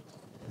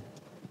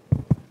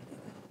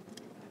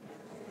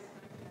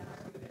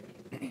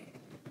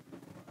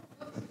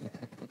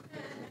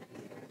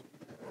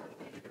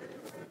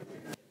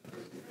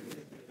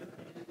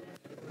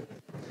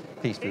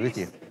 Peace be with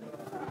you.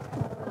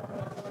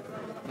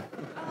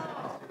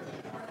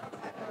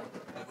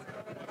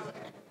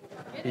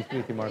 Peace be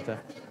with you, Martha.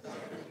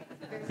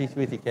 Peace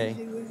be with you, Kay.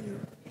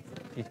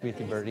 Peace be with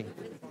you, Bertie.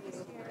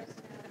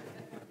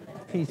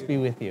 Peace be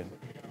with you.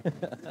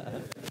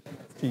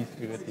 Peace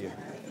be with you.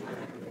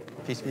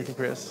 Peace be with you,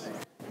 Chris.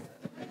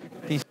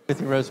 Peace be with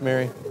you,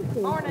 Rosemary.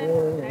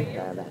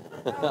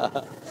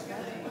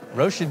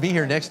 Rose should be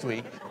here next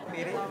week.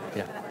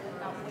 Yeah.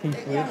 Peace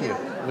be with you.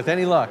 With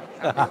any luck.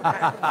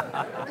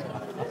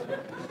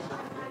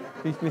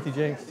 Peace be with you,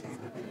 James.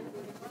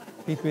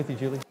 Peace be with you,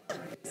 Julie.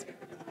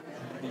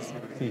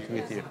 Peace be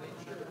with you.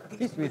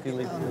 Peace be with you,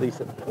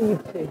 Lisa.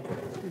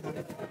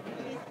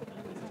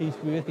 Peace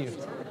be with you.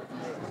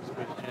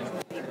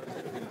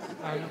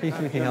 Peace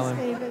be with you, Helen.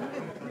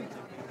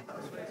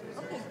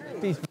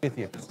 Peace be with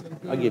you.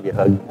 I'll give you a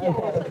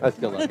hug. I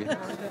still love you.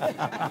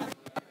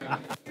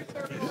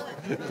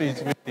 Peace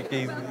be with you,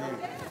 Keith.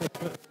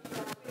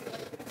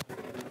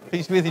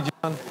 Peace be with you,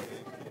 John.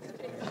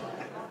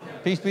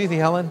 Peace be with you,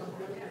 Helen.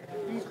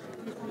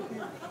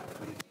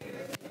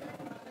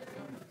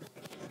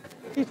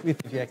 Peace be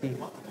with you, Jackie.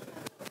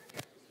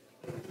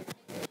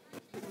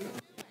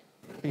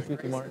 Peace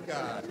with you, Mark.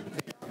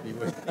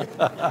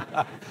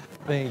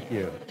 Thank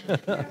you.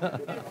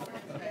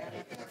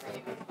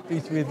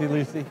 Peace be with you,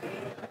 Lucy.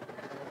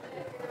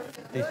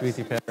 Peace be with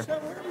you,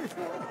 Pepper.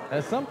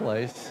 At some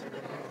place.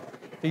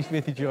 Peace be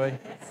with you, Joy.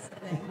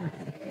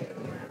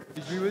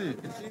 Peace be with you.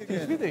 Good to see you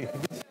Peace again. be with you.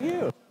 Good to see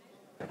you.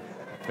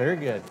 Very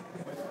good.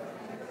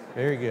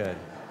 Very good.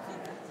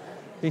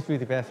 Peace be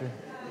with you, Pastor.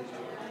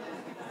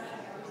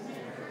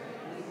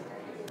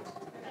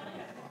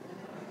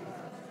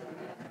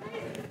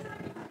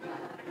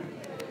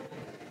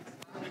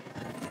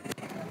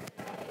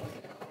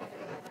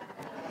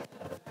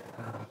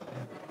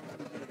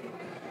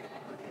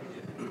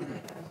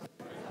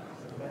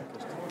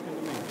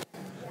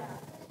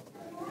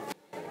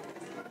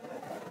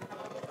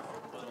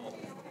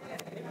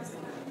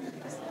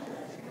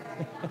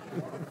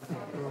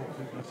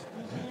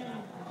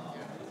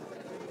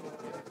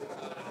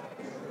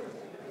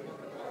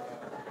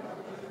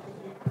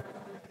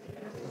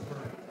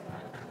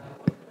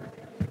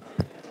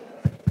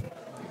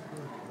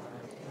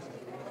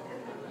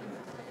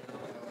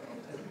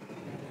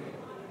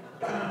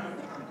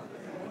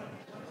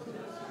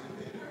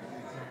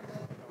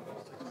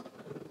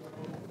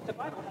 The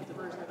Bible has a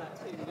version of that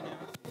too, you know.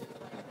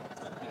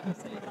 People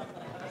say about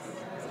that.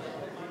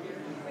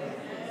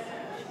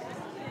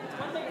 It's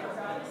one thing for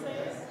God to say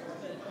it,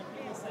 but when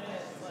people say it,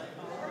 it's like,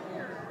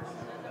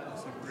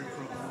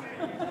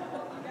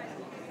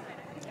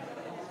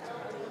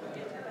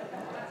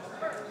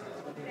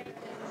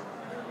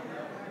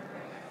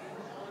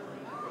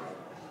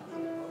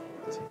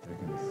 Let's see if they're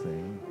going to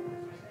sing.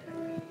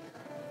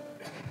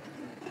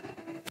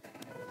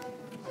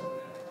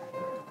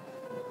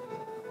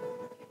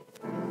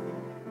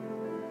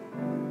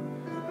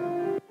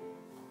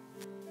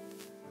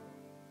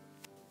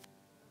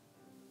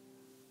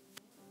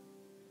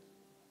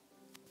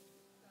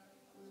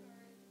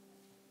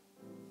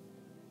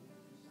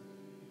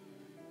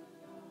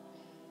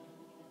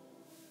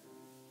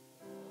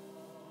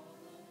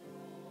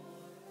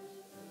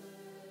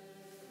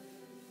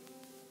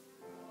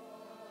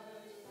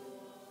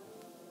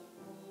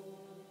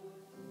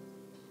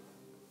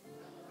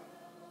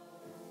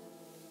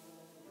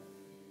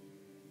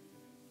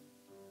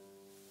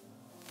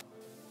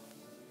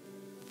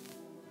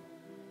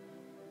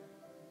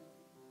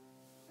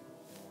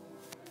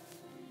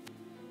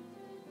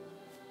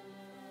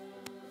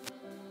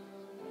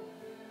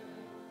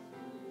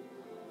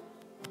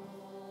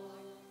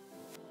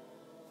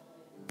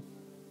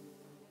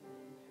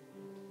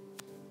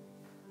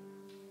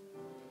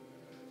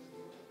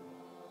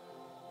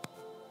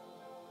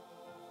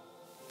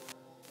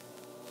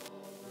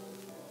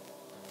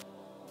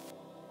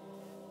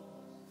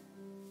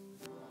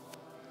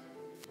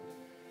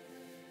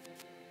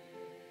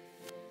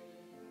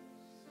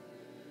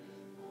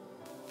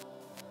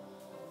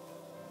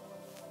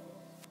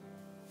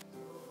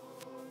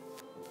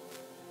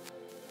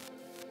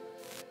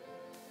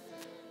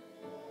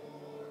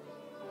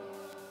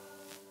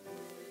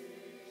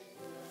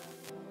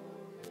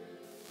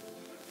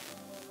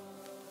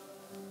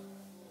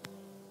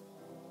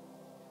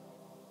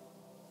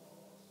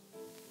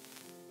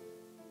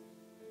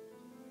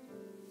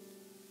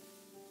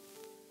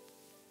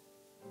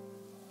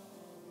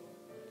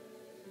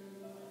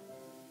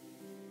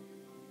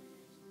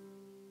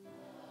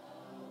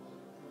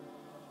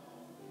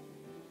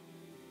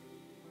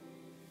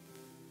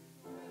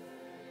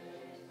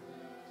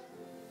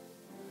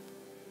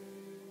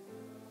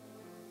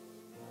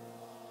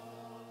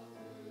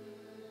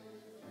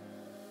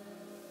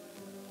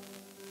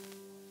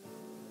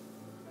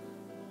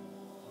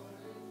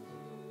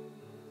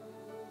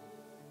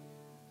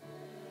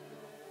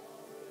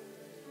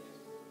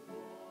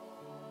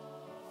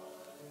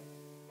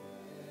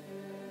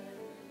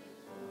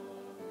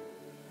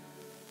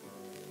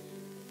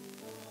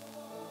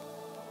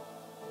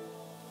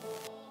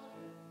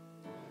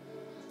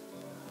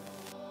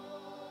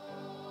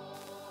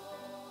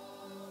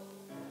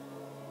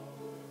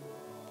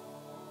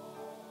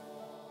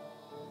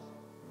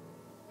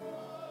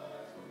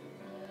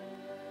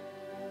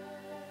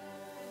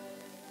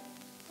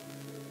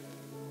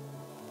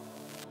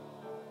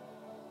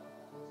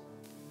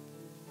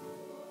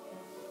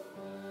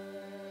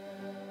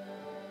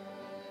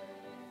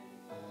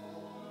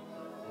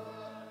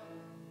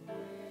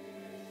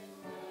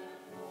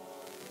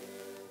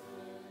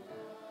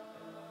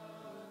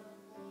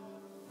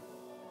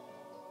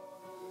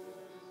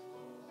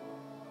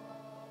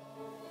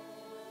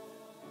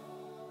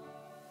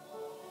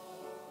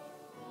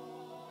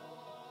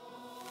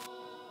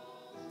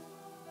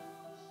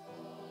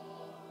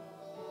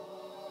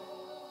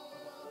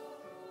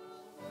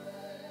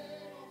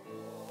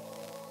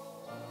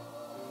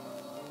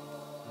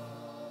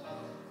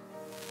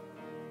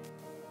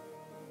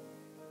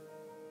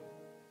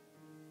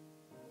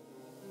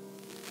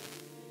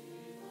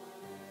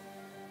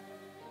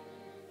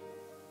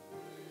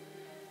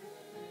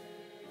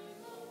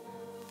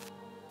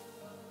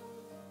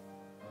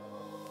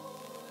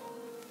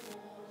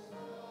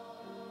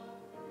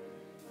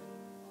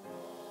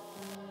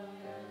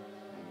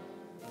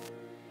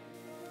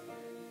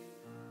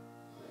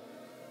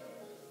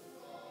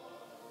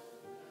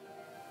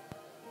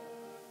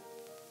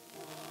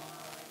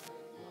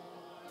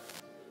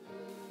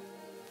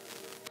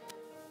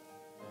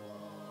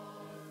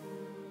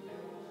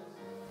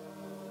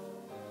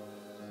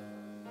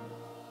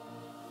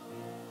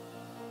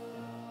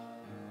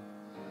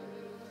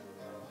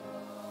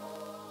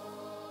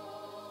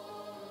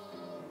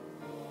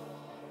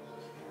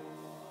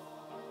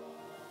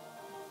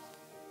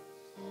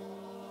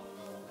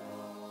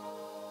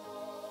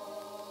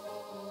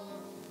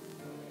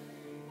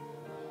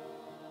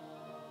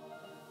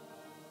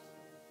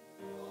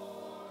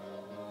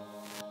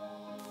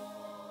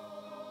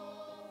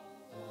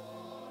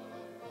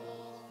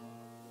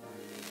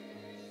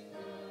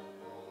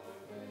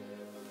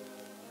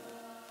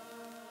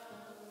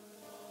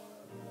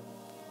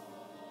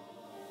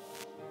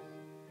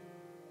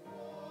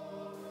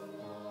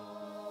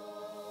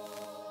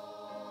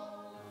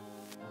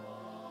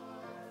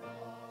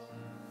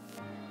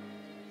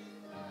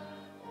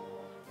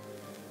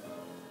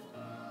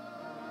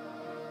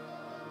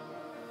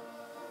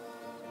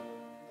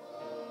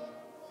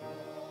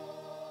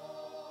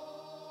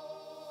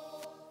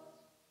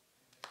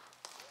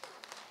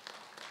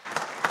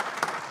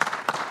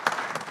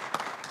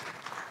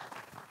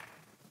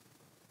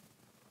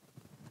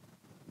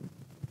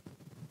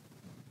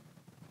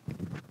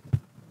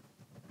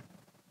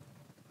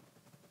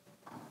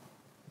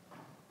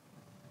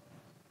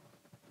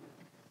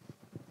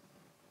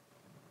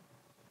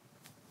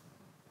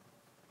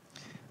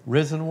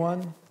 Risen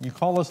One, you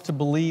call us to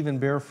believe and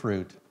bear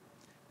fruit.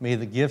 May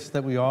the gifts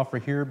that we offer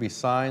here be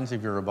signs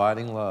of your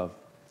abiding love.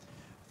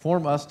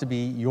 Form us to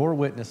be your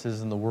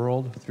witnesses in the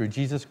world through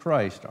Jesus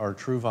Christ, our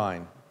true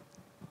vine.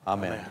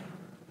 Amen.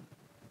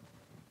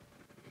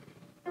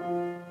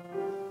 The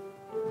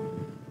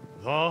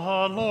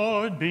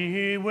Lord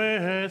be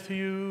with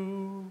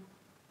you.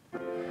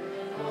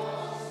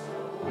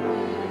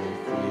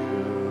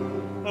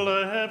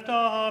 Lift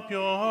up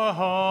your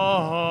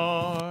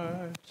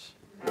hearts.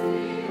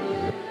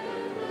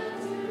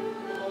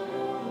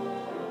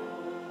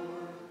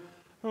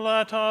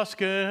 Let us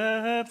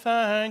give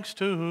thanks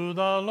to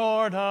the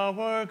Lord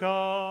our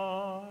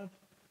God.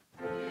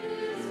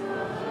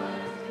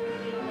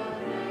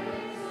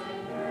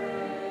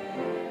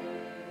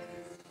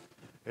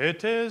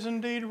 It is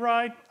indeed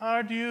right,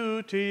 our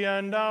duty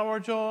and our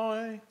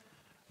joy,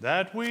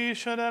 that we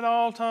should at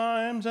all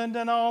times and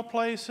in all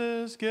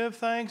places give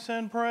thanks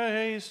and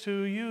praise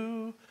to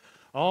you,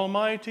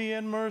 Almighty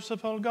and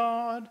merciful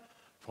God,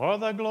 for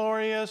the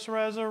glorious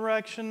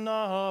resurrection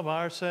of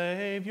our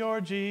Savior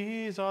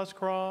Jesus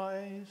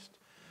Christ,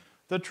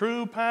 the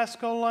true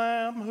Paschal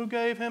Lamb who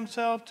gave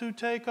himself to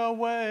take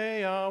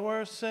away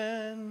our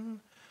sin,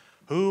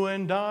 who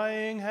in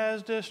dying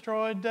has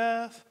destroyed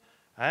death,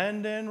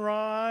 and in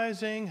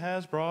rising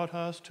has brought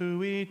us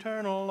to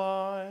eternal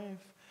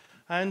life.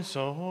 And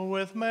so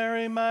with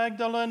Mary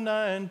Magdalene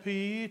and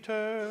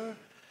Peter,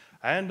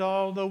 and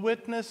all the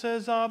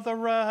witnesses of the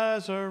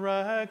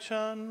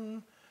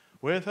resurrection,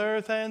 with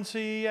earth and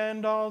sea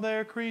and all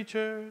their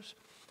creatures,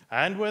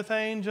 and with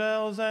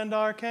angels and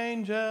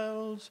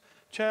archangels,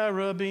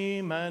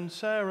 cherubim and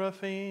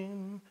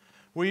seraphim,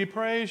 we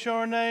praise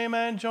your name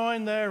and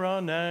join their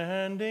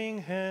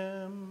unending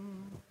hymn.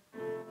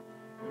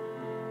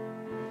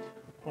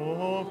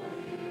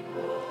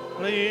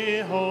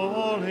 Holy,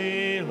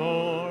 holy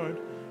Lord,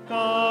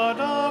 God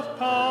of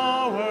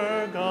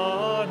power,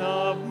 God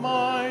of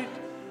might,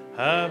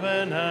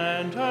 heaven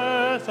and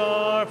earth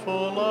are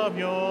full of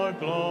your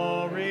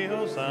glory.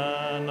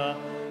 Hosanna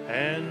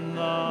in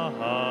the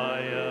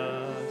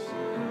highest.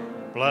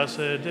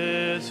 Blessed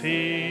is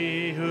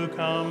he who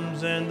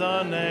comes in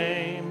the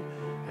name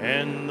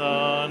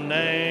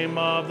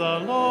of the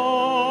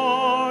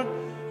Lord.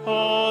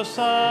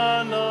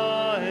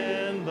 Hosanna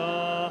in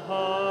the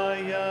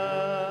highest.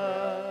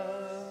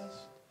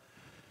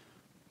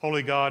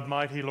 Holy God,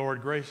 mighty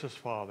Lord, gracious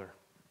Father,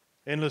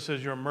 endless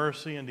is your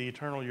mercy and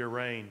eternal your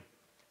reign.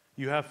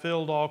 You have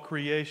filled all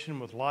creation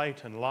with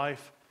light and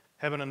life.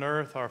 Heaven and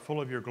earth are full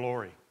of your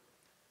glory.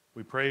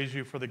 We praise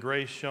you for the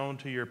grace shown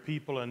to your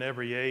people in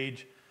every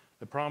age,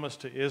 the promise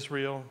to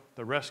Israel,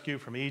 the rescue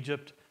from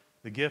Egypt,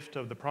 the gift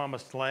of the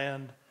promised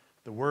land,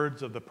 the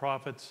words of the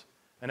prophets,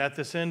 and at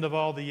this end of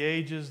all the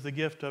ages, the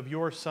gift of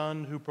your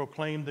Son who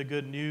proclaimed the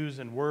good news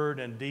in word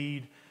and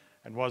deed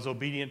and was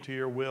obedient to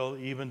your will,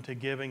 even to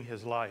giving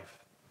his life.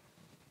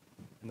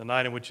 In the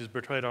night in which he was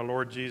betrayed, our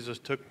Lord Jesus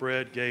took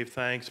bread, gave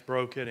thanks,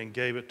 broke it, and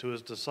gave it to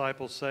his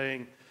disciples,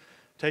 saying,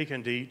 "Take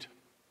and eat.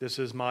 This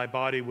is my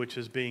body which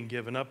is being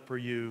given up for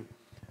you.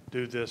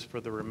 Do this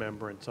for the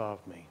remembrance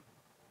of me."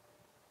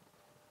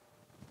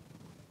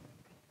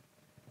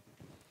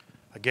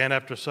 Again,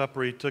 after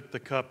supper, he took the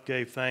cup,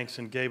 gave thanks,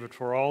 and gave it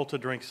for all to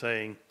drink,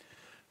 saying,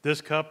 "This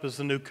cup is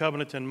the new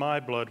covenant in my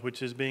blood,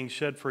 which is being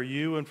shed for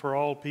you and for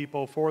all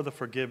people for the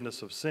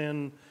forgiveness of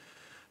sin.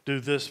 Do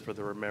this for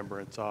the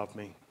remembrance of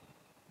me."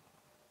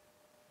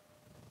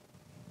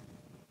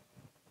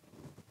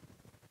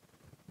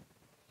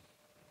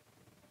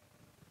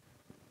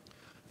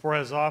 For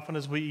as often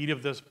as we eat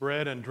of this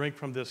bread and drink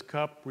from this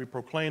cup, we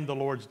proclaim the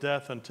Lord's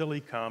death until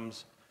he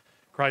comes.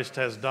 Christ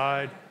has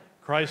died,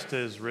 Christ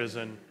is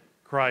risen,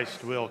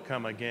 Christ will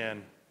come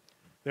again.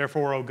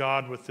 Therefore, O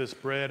God, with this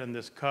bread and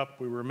this cup,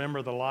 we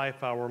remember the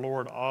life our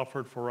Lord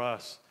offered for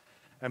us,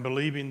 and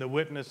believing the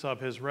witness of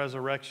his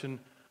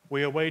resurrection,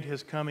 we await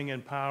his coming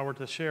in power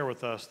to share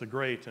with us the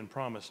great and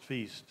promised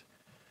feast.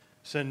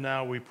 Send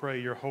now, we pray,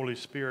 your Holy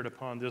Spirit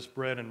upon this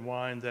bread and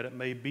wine, that it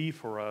may be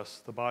for us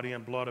the body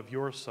and blood of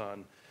your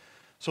Son,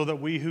 so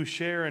that we who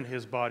share in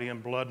his body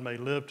and blood may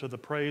live to the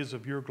praise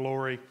of your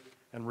glory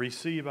and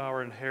receive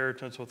our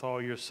inheritance with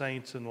all your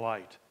saints in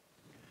light.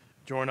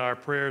 Join our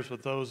prayers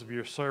with those of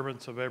your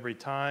servants of every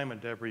time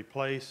and every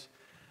place,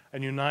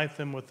 and unite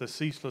them with the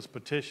ceaseless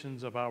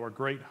petitions of our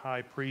great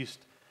high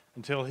priest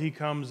until he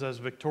comes as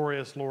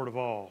victorious Lord of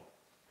all.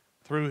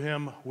 Through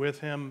him, with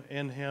him,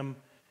 in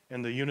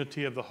the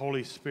unity of the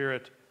Holy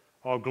Spirit,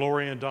 all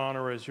glory and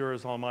honor is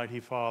yours,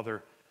 Almighty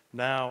Father,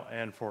 now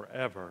and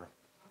forever.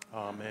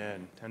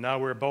 Amen. And now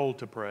we're bold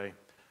to pray.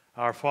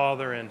 Our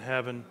Father in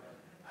heaven,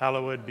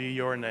 hallowed be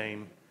your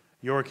name.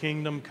 Your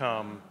kingdom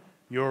come,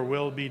 your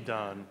will be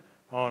done,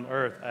 on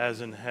earth as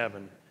in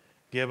heaven.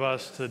 Give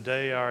us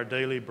today our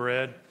daily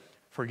bread.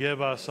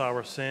 Forgive us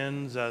our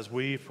sins as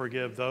we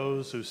forgive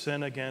those who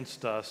sin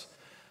against us.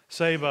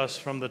 Save us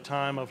from the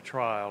time of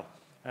trial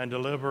and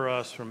deliver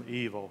us from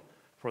evil.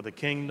 For the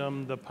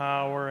kingdom, the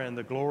power, and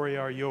the glory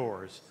are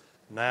yours,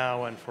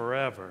 now and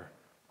forever.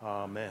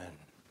 Amen.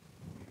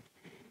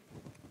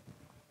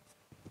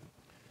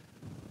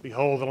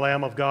 Behold the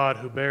Lamb of God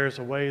who bears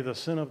away the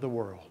sin of the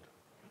world.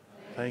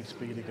 Thanks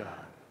be to God.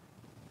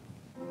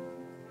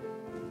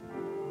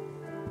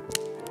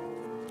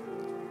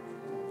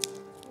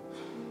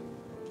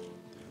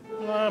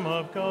 Lamb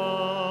of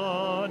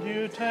God,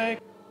 you take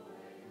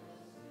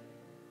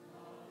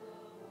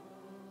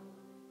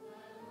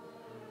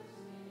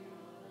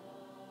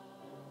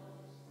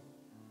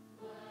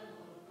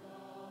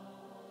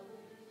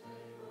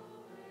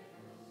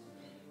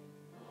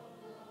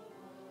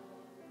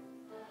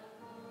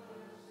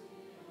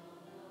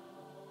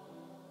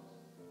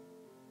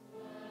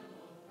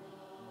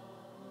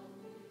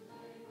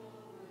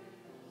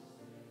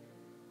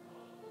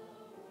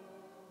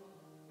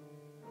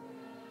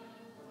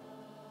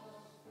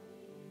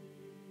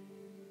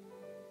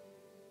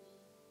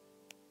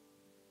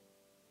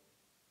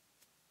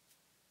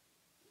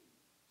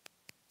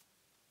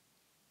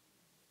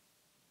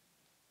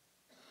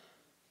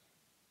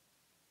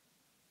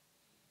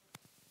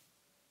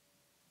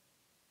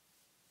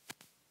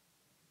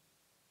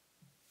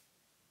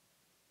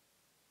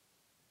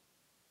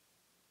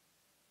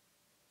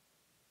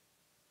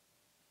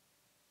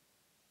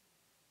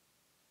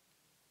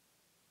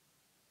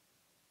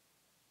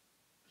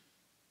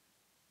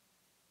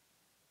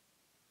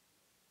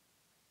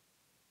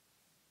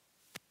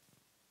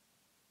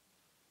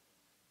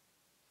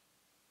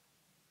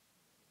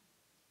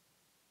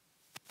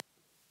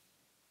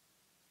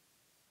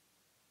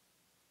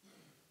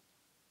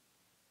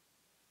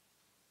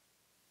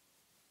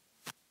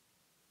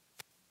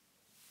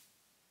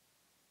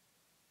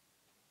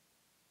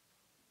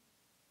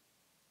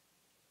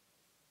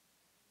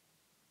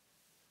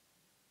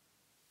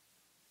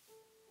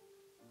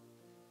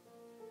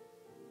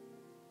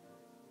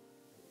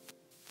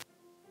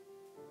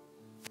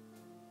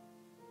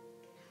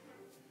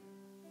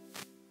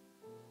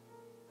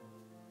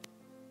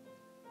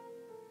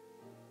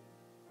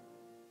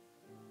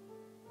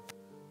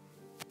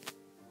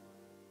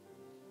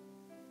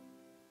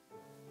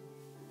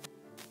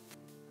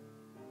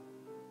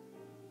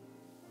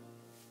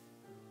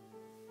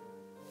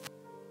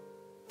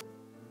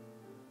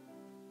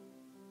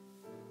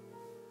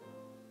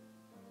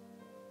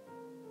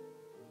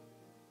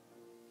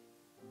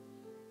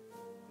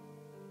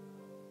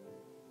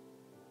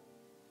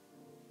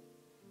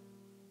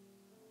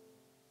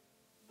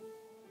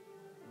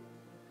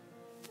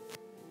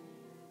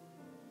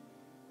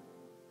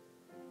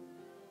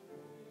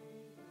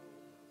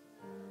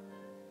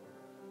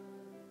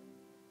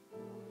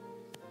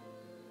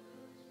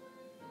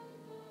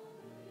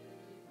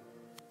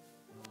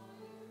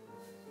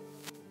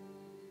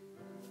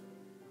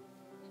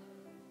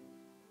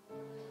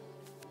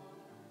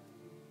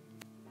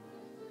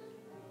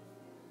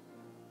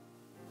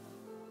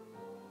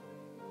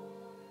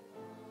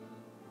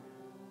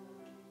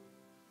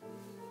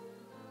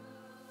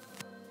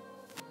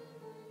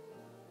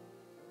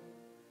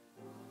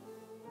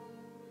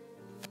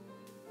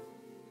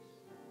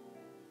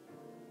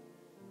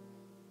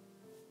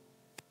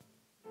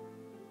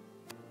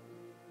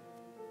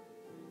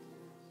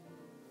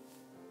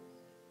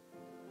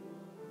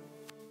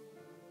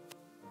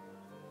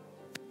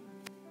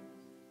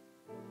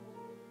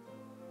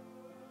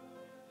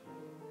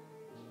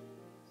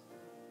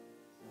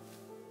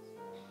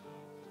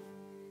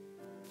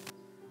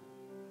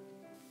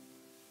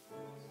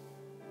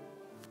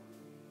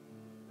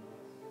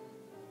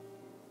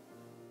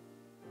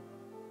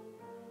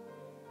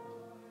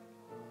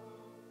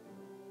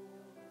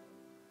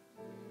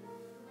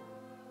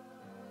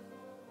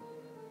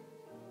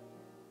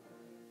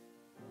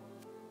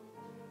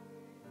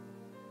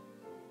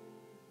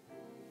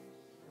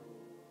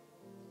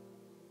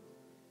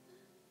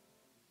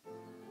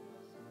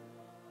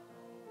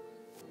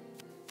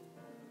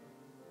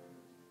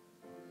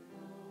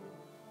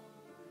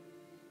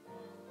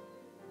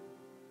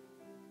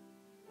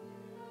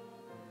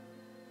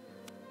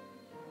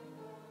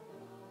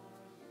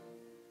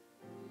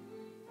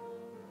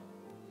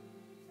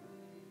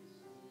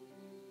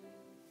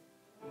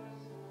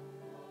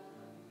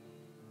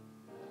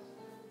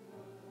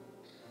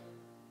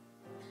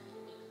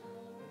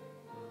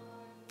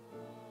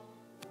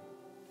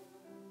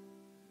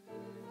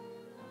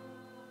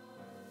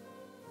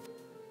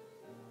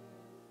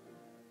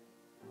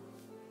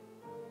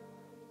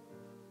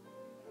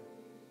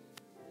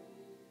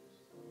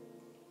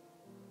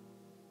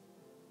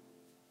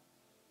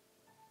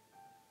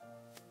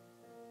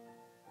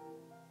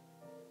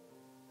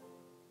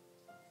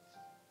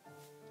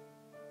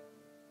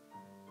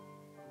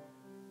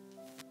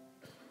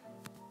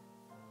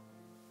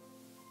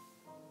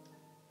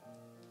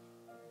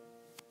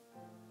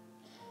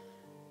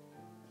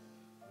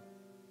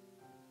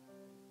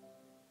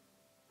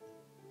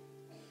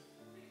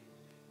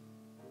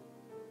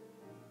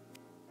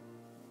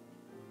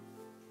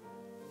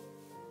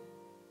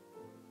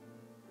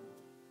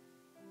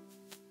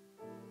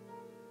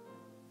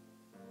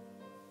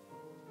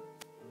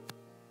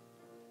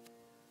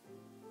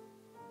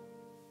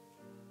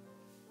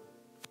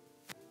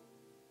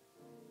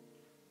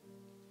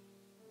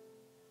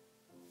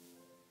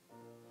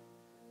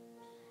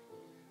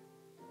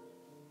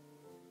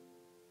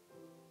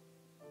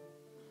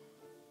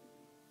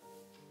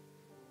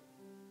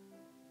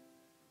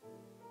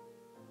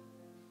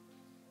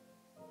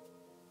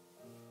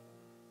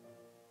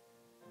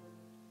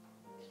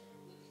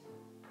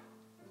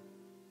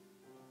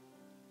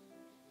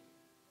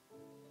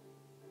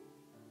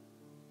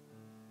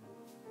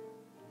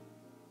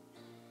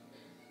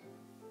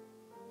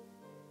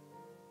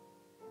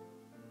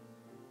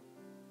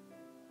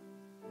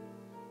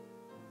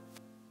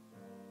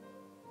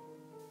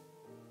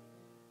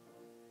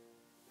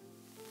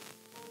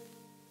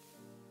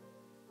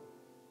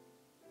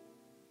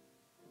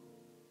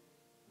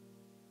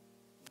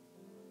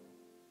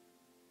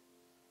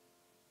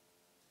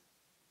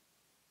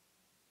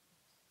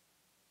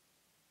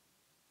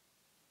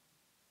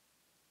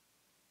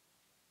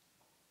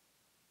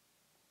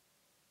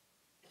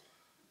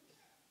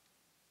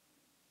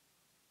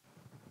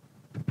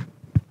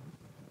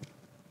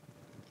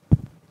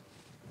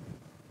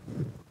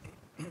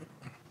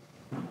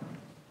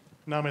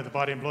Now may the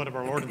body and blood of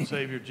our Lord and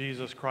Savior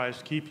Jesus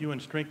Christ keep you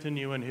and strengthen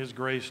you in his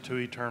grace to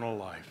eternal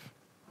life.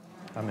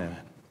 Amen.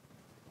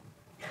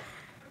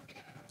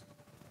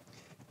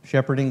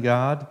 Shepherding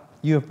God,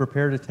 you have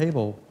prepared a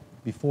table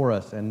before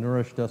us and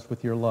nourished us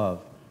with your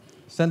love.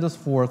 Send us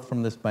forth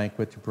from this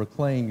banquet to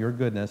proclaim your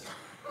goodness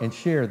and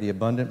share the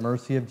abundant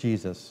mercy of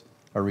Jesus,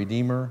 our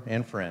Redeemer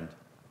and friend.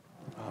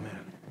 Amen.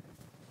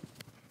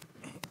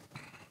 And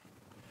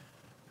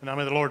now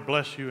may the Lord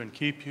bless you and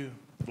keep you.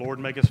 The Lord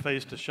make his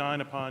face to shine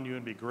upon you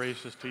and be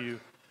gracious to you.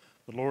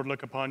 The Lord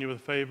look upon you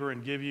with favor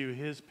and give you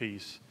his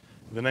peace.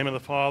 In the name of the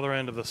Father,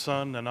 and of the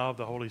Son, and of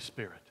the Holy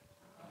Spirit.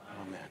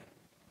 Amen.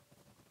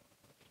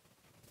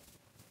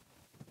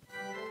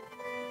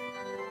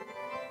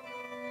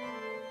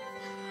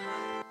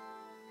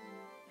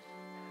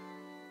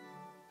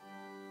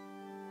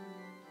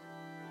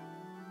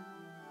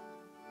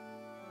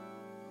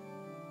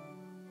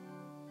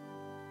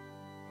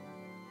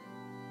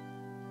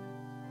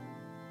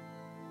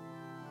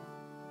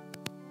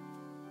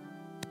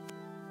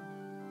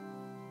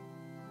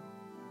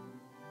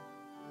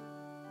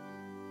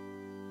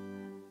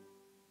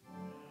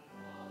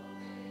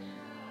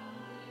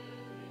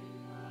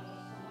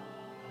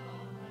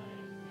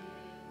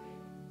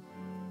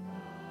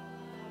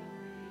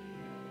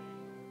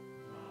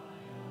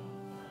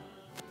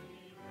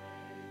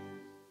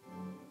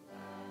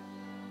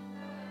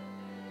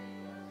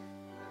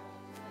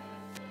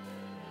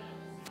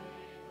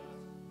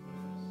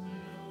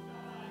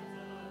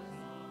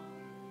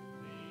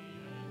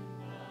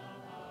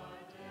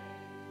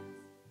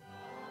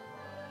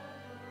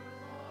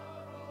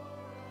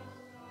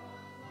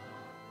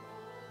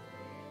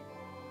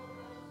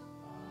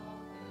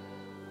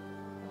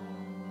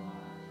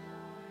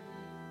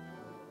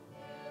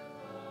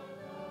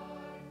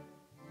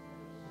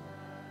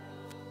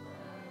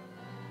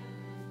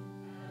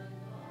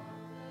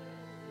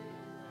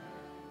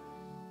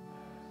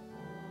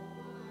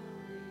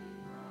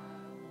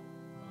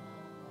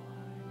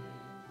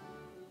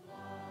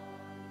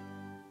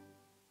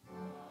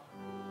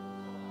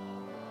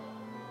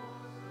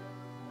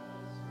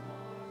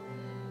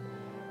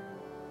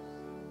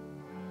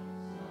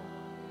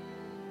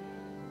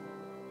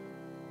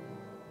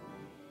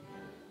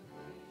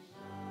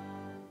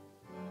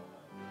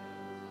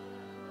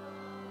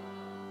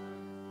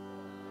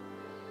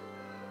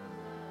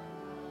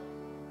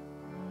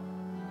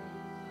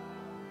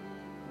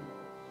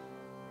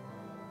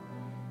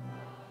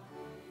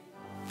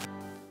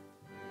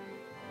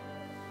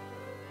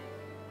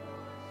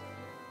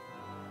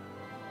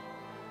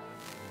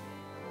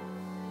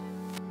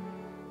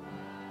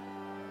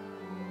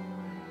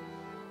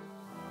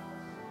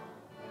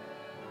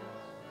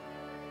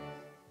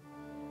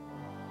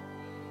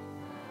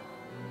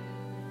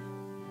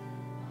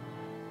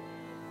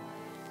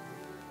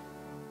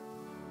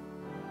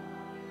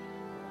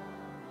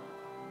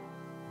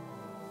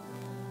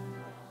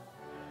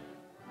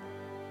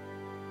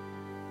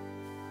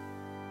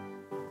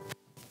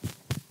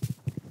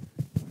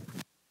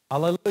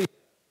 Hallelujah.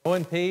 Go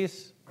in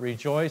peace,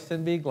 rejoice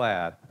and be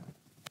glad.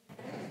 The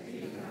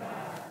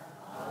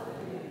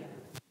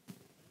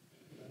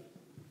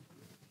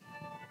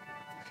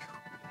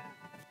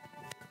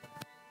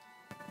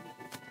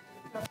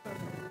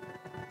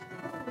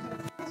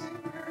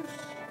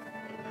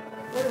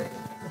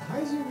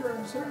Heisinger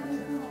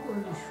uncertainty or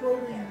the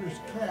Schrodinger's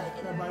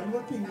cat? Now, by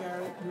looking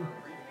at it, you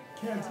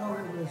can't tell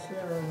whether it's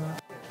there or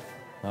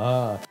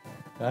not.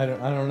 I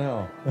don't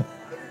know.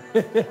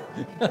 I'm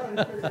trying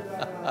to figure that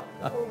out.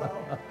 Oh,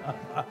 well.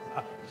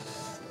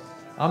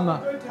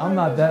 I'm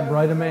not that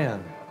bright a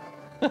man.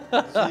 See you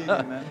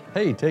again, man.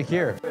 Hey, take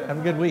care. Have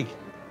a good week.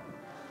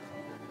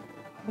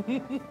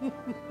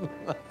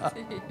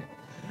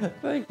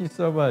 Thank you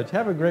so much.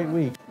 Have a great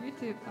week. You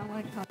too. I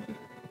like coffee.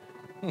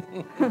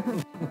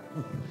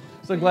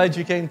 So glad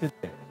you came today.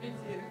 Me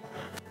too.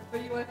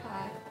 But you want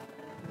hi?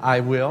 I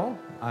will.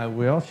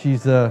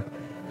 She's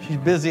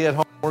busy at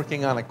home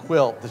working on a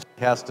quilt that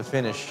she has to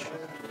finish.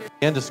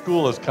 The end of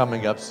school is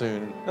coming up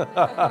soon.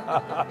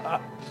 I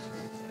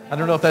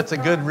don't know if that's a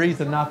good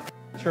reason not to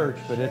go to church,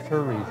 but it's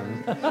her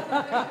reason.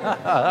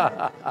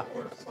 I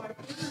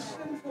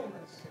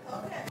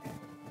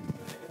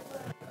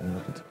don't know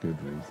if it's a good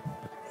reason.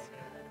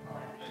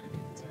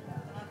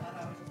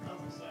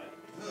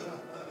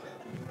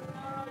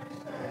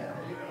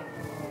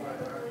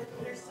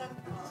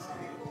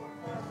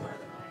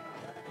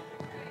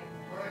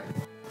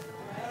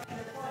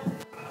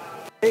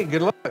 Hey,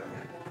 good luck.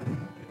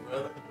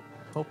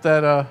 Hope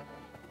that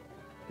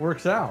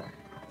works out.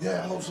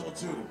 Yeah, I hope so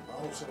too.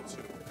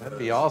 That'd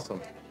be awesome.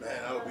 Man,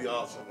 that would be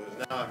awesome. Because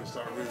now I can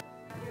start really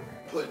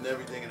putting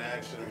everything in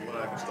action, and when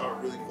I can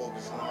start really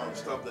focusing on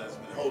stuff that's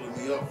been holding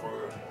me up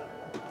for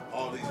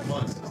all these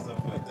months and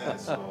stuff like that.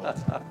 So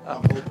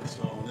I'm hoping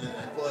so.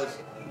 And plus,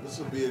 this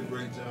will be a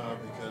great job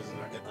because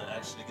I get to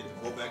actually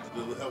go back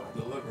to help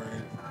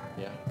delivering.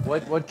 Yeah.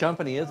 What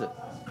company is it?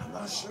 I'm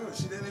not sure.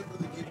 See, they didn't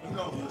really give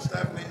the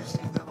staffing agencies,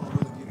 they don't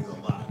really give you a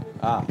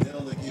lot. They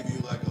only give you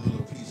like a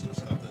little piece of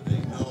stuff that they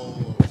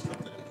know or stuff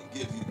that they can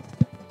give you.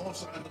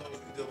 Also, I know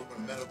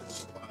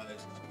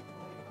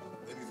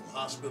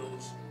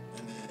hospitals,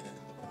 and then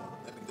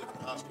maybe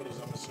different hospitals,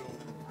 I'm assuming,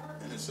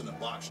 and it's in a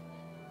box.